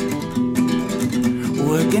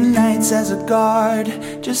 working nights as a guard,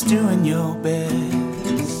 just doing your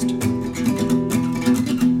best.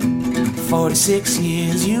 46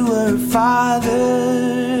 years you were a father,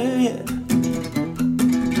 yeah.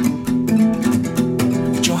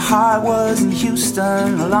 But your heart was in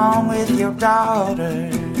Houston along with your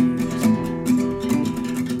daughters.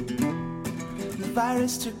 The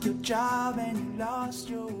virus took your job and you lost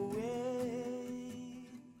your way.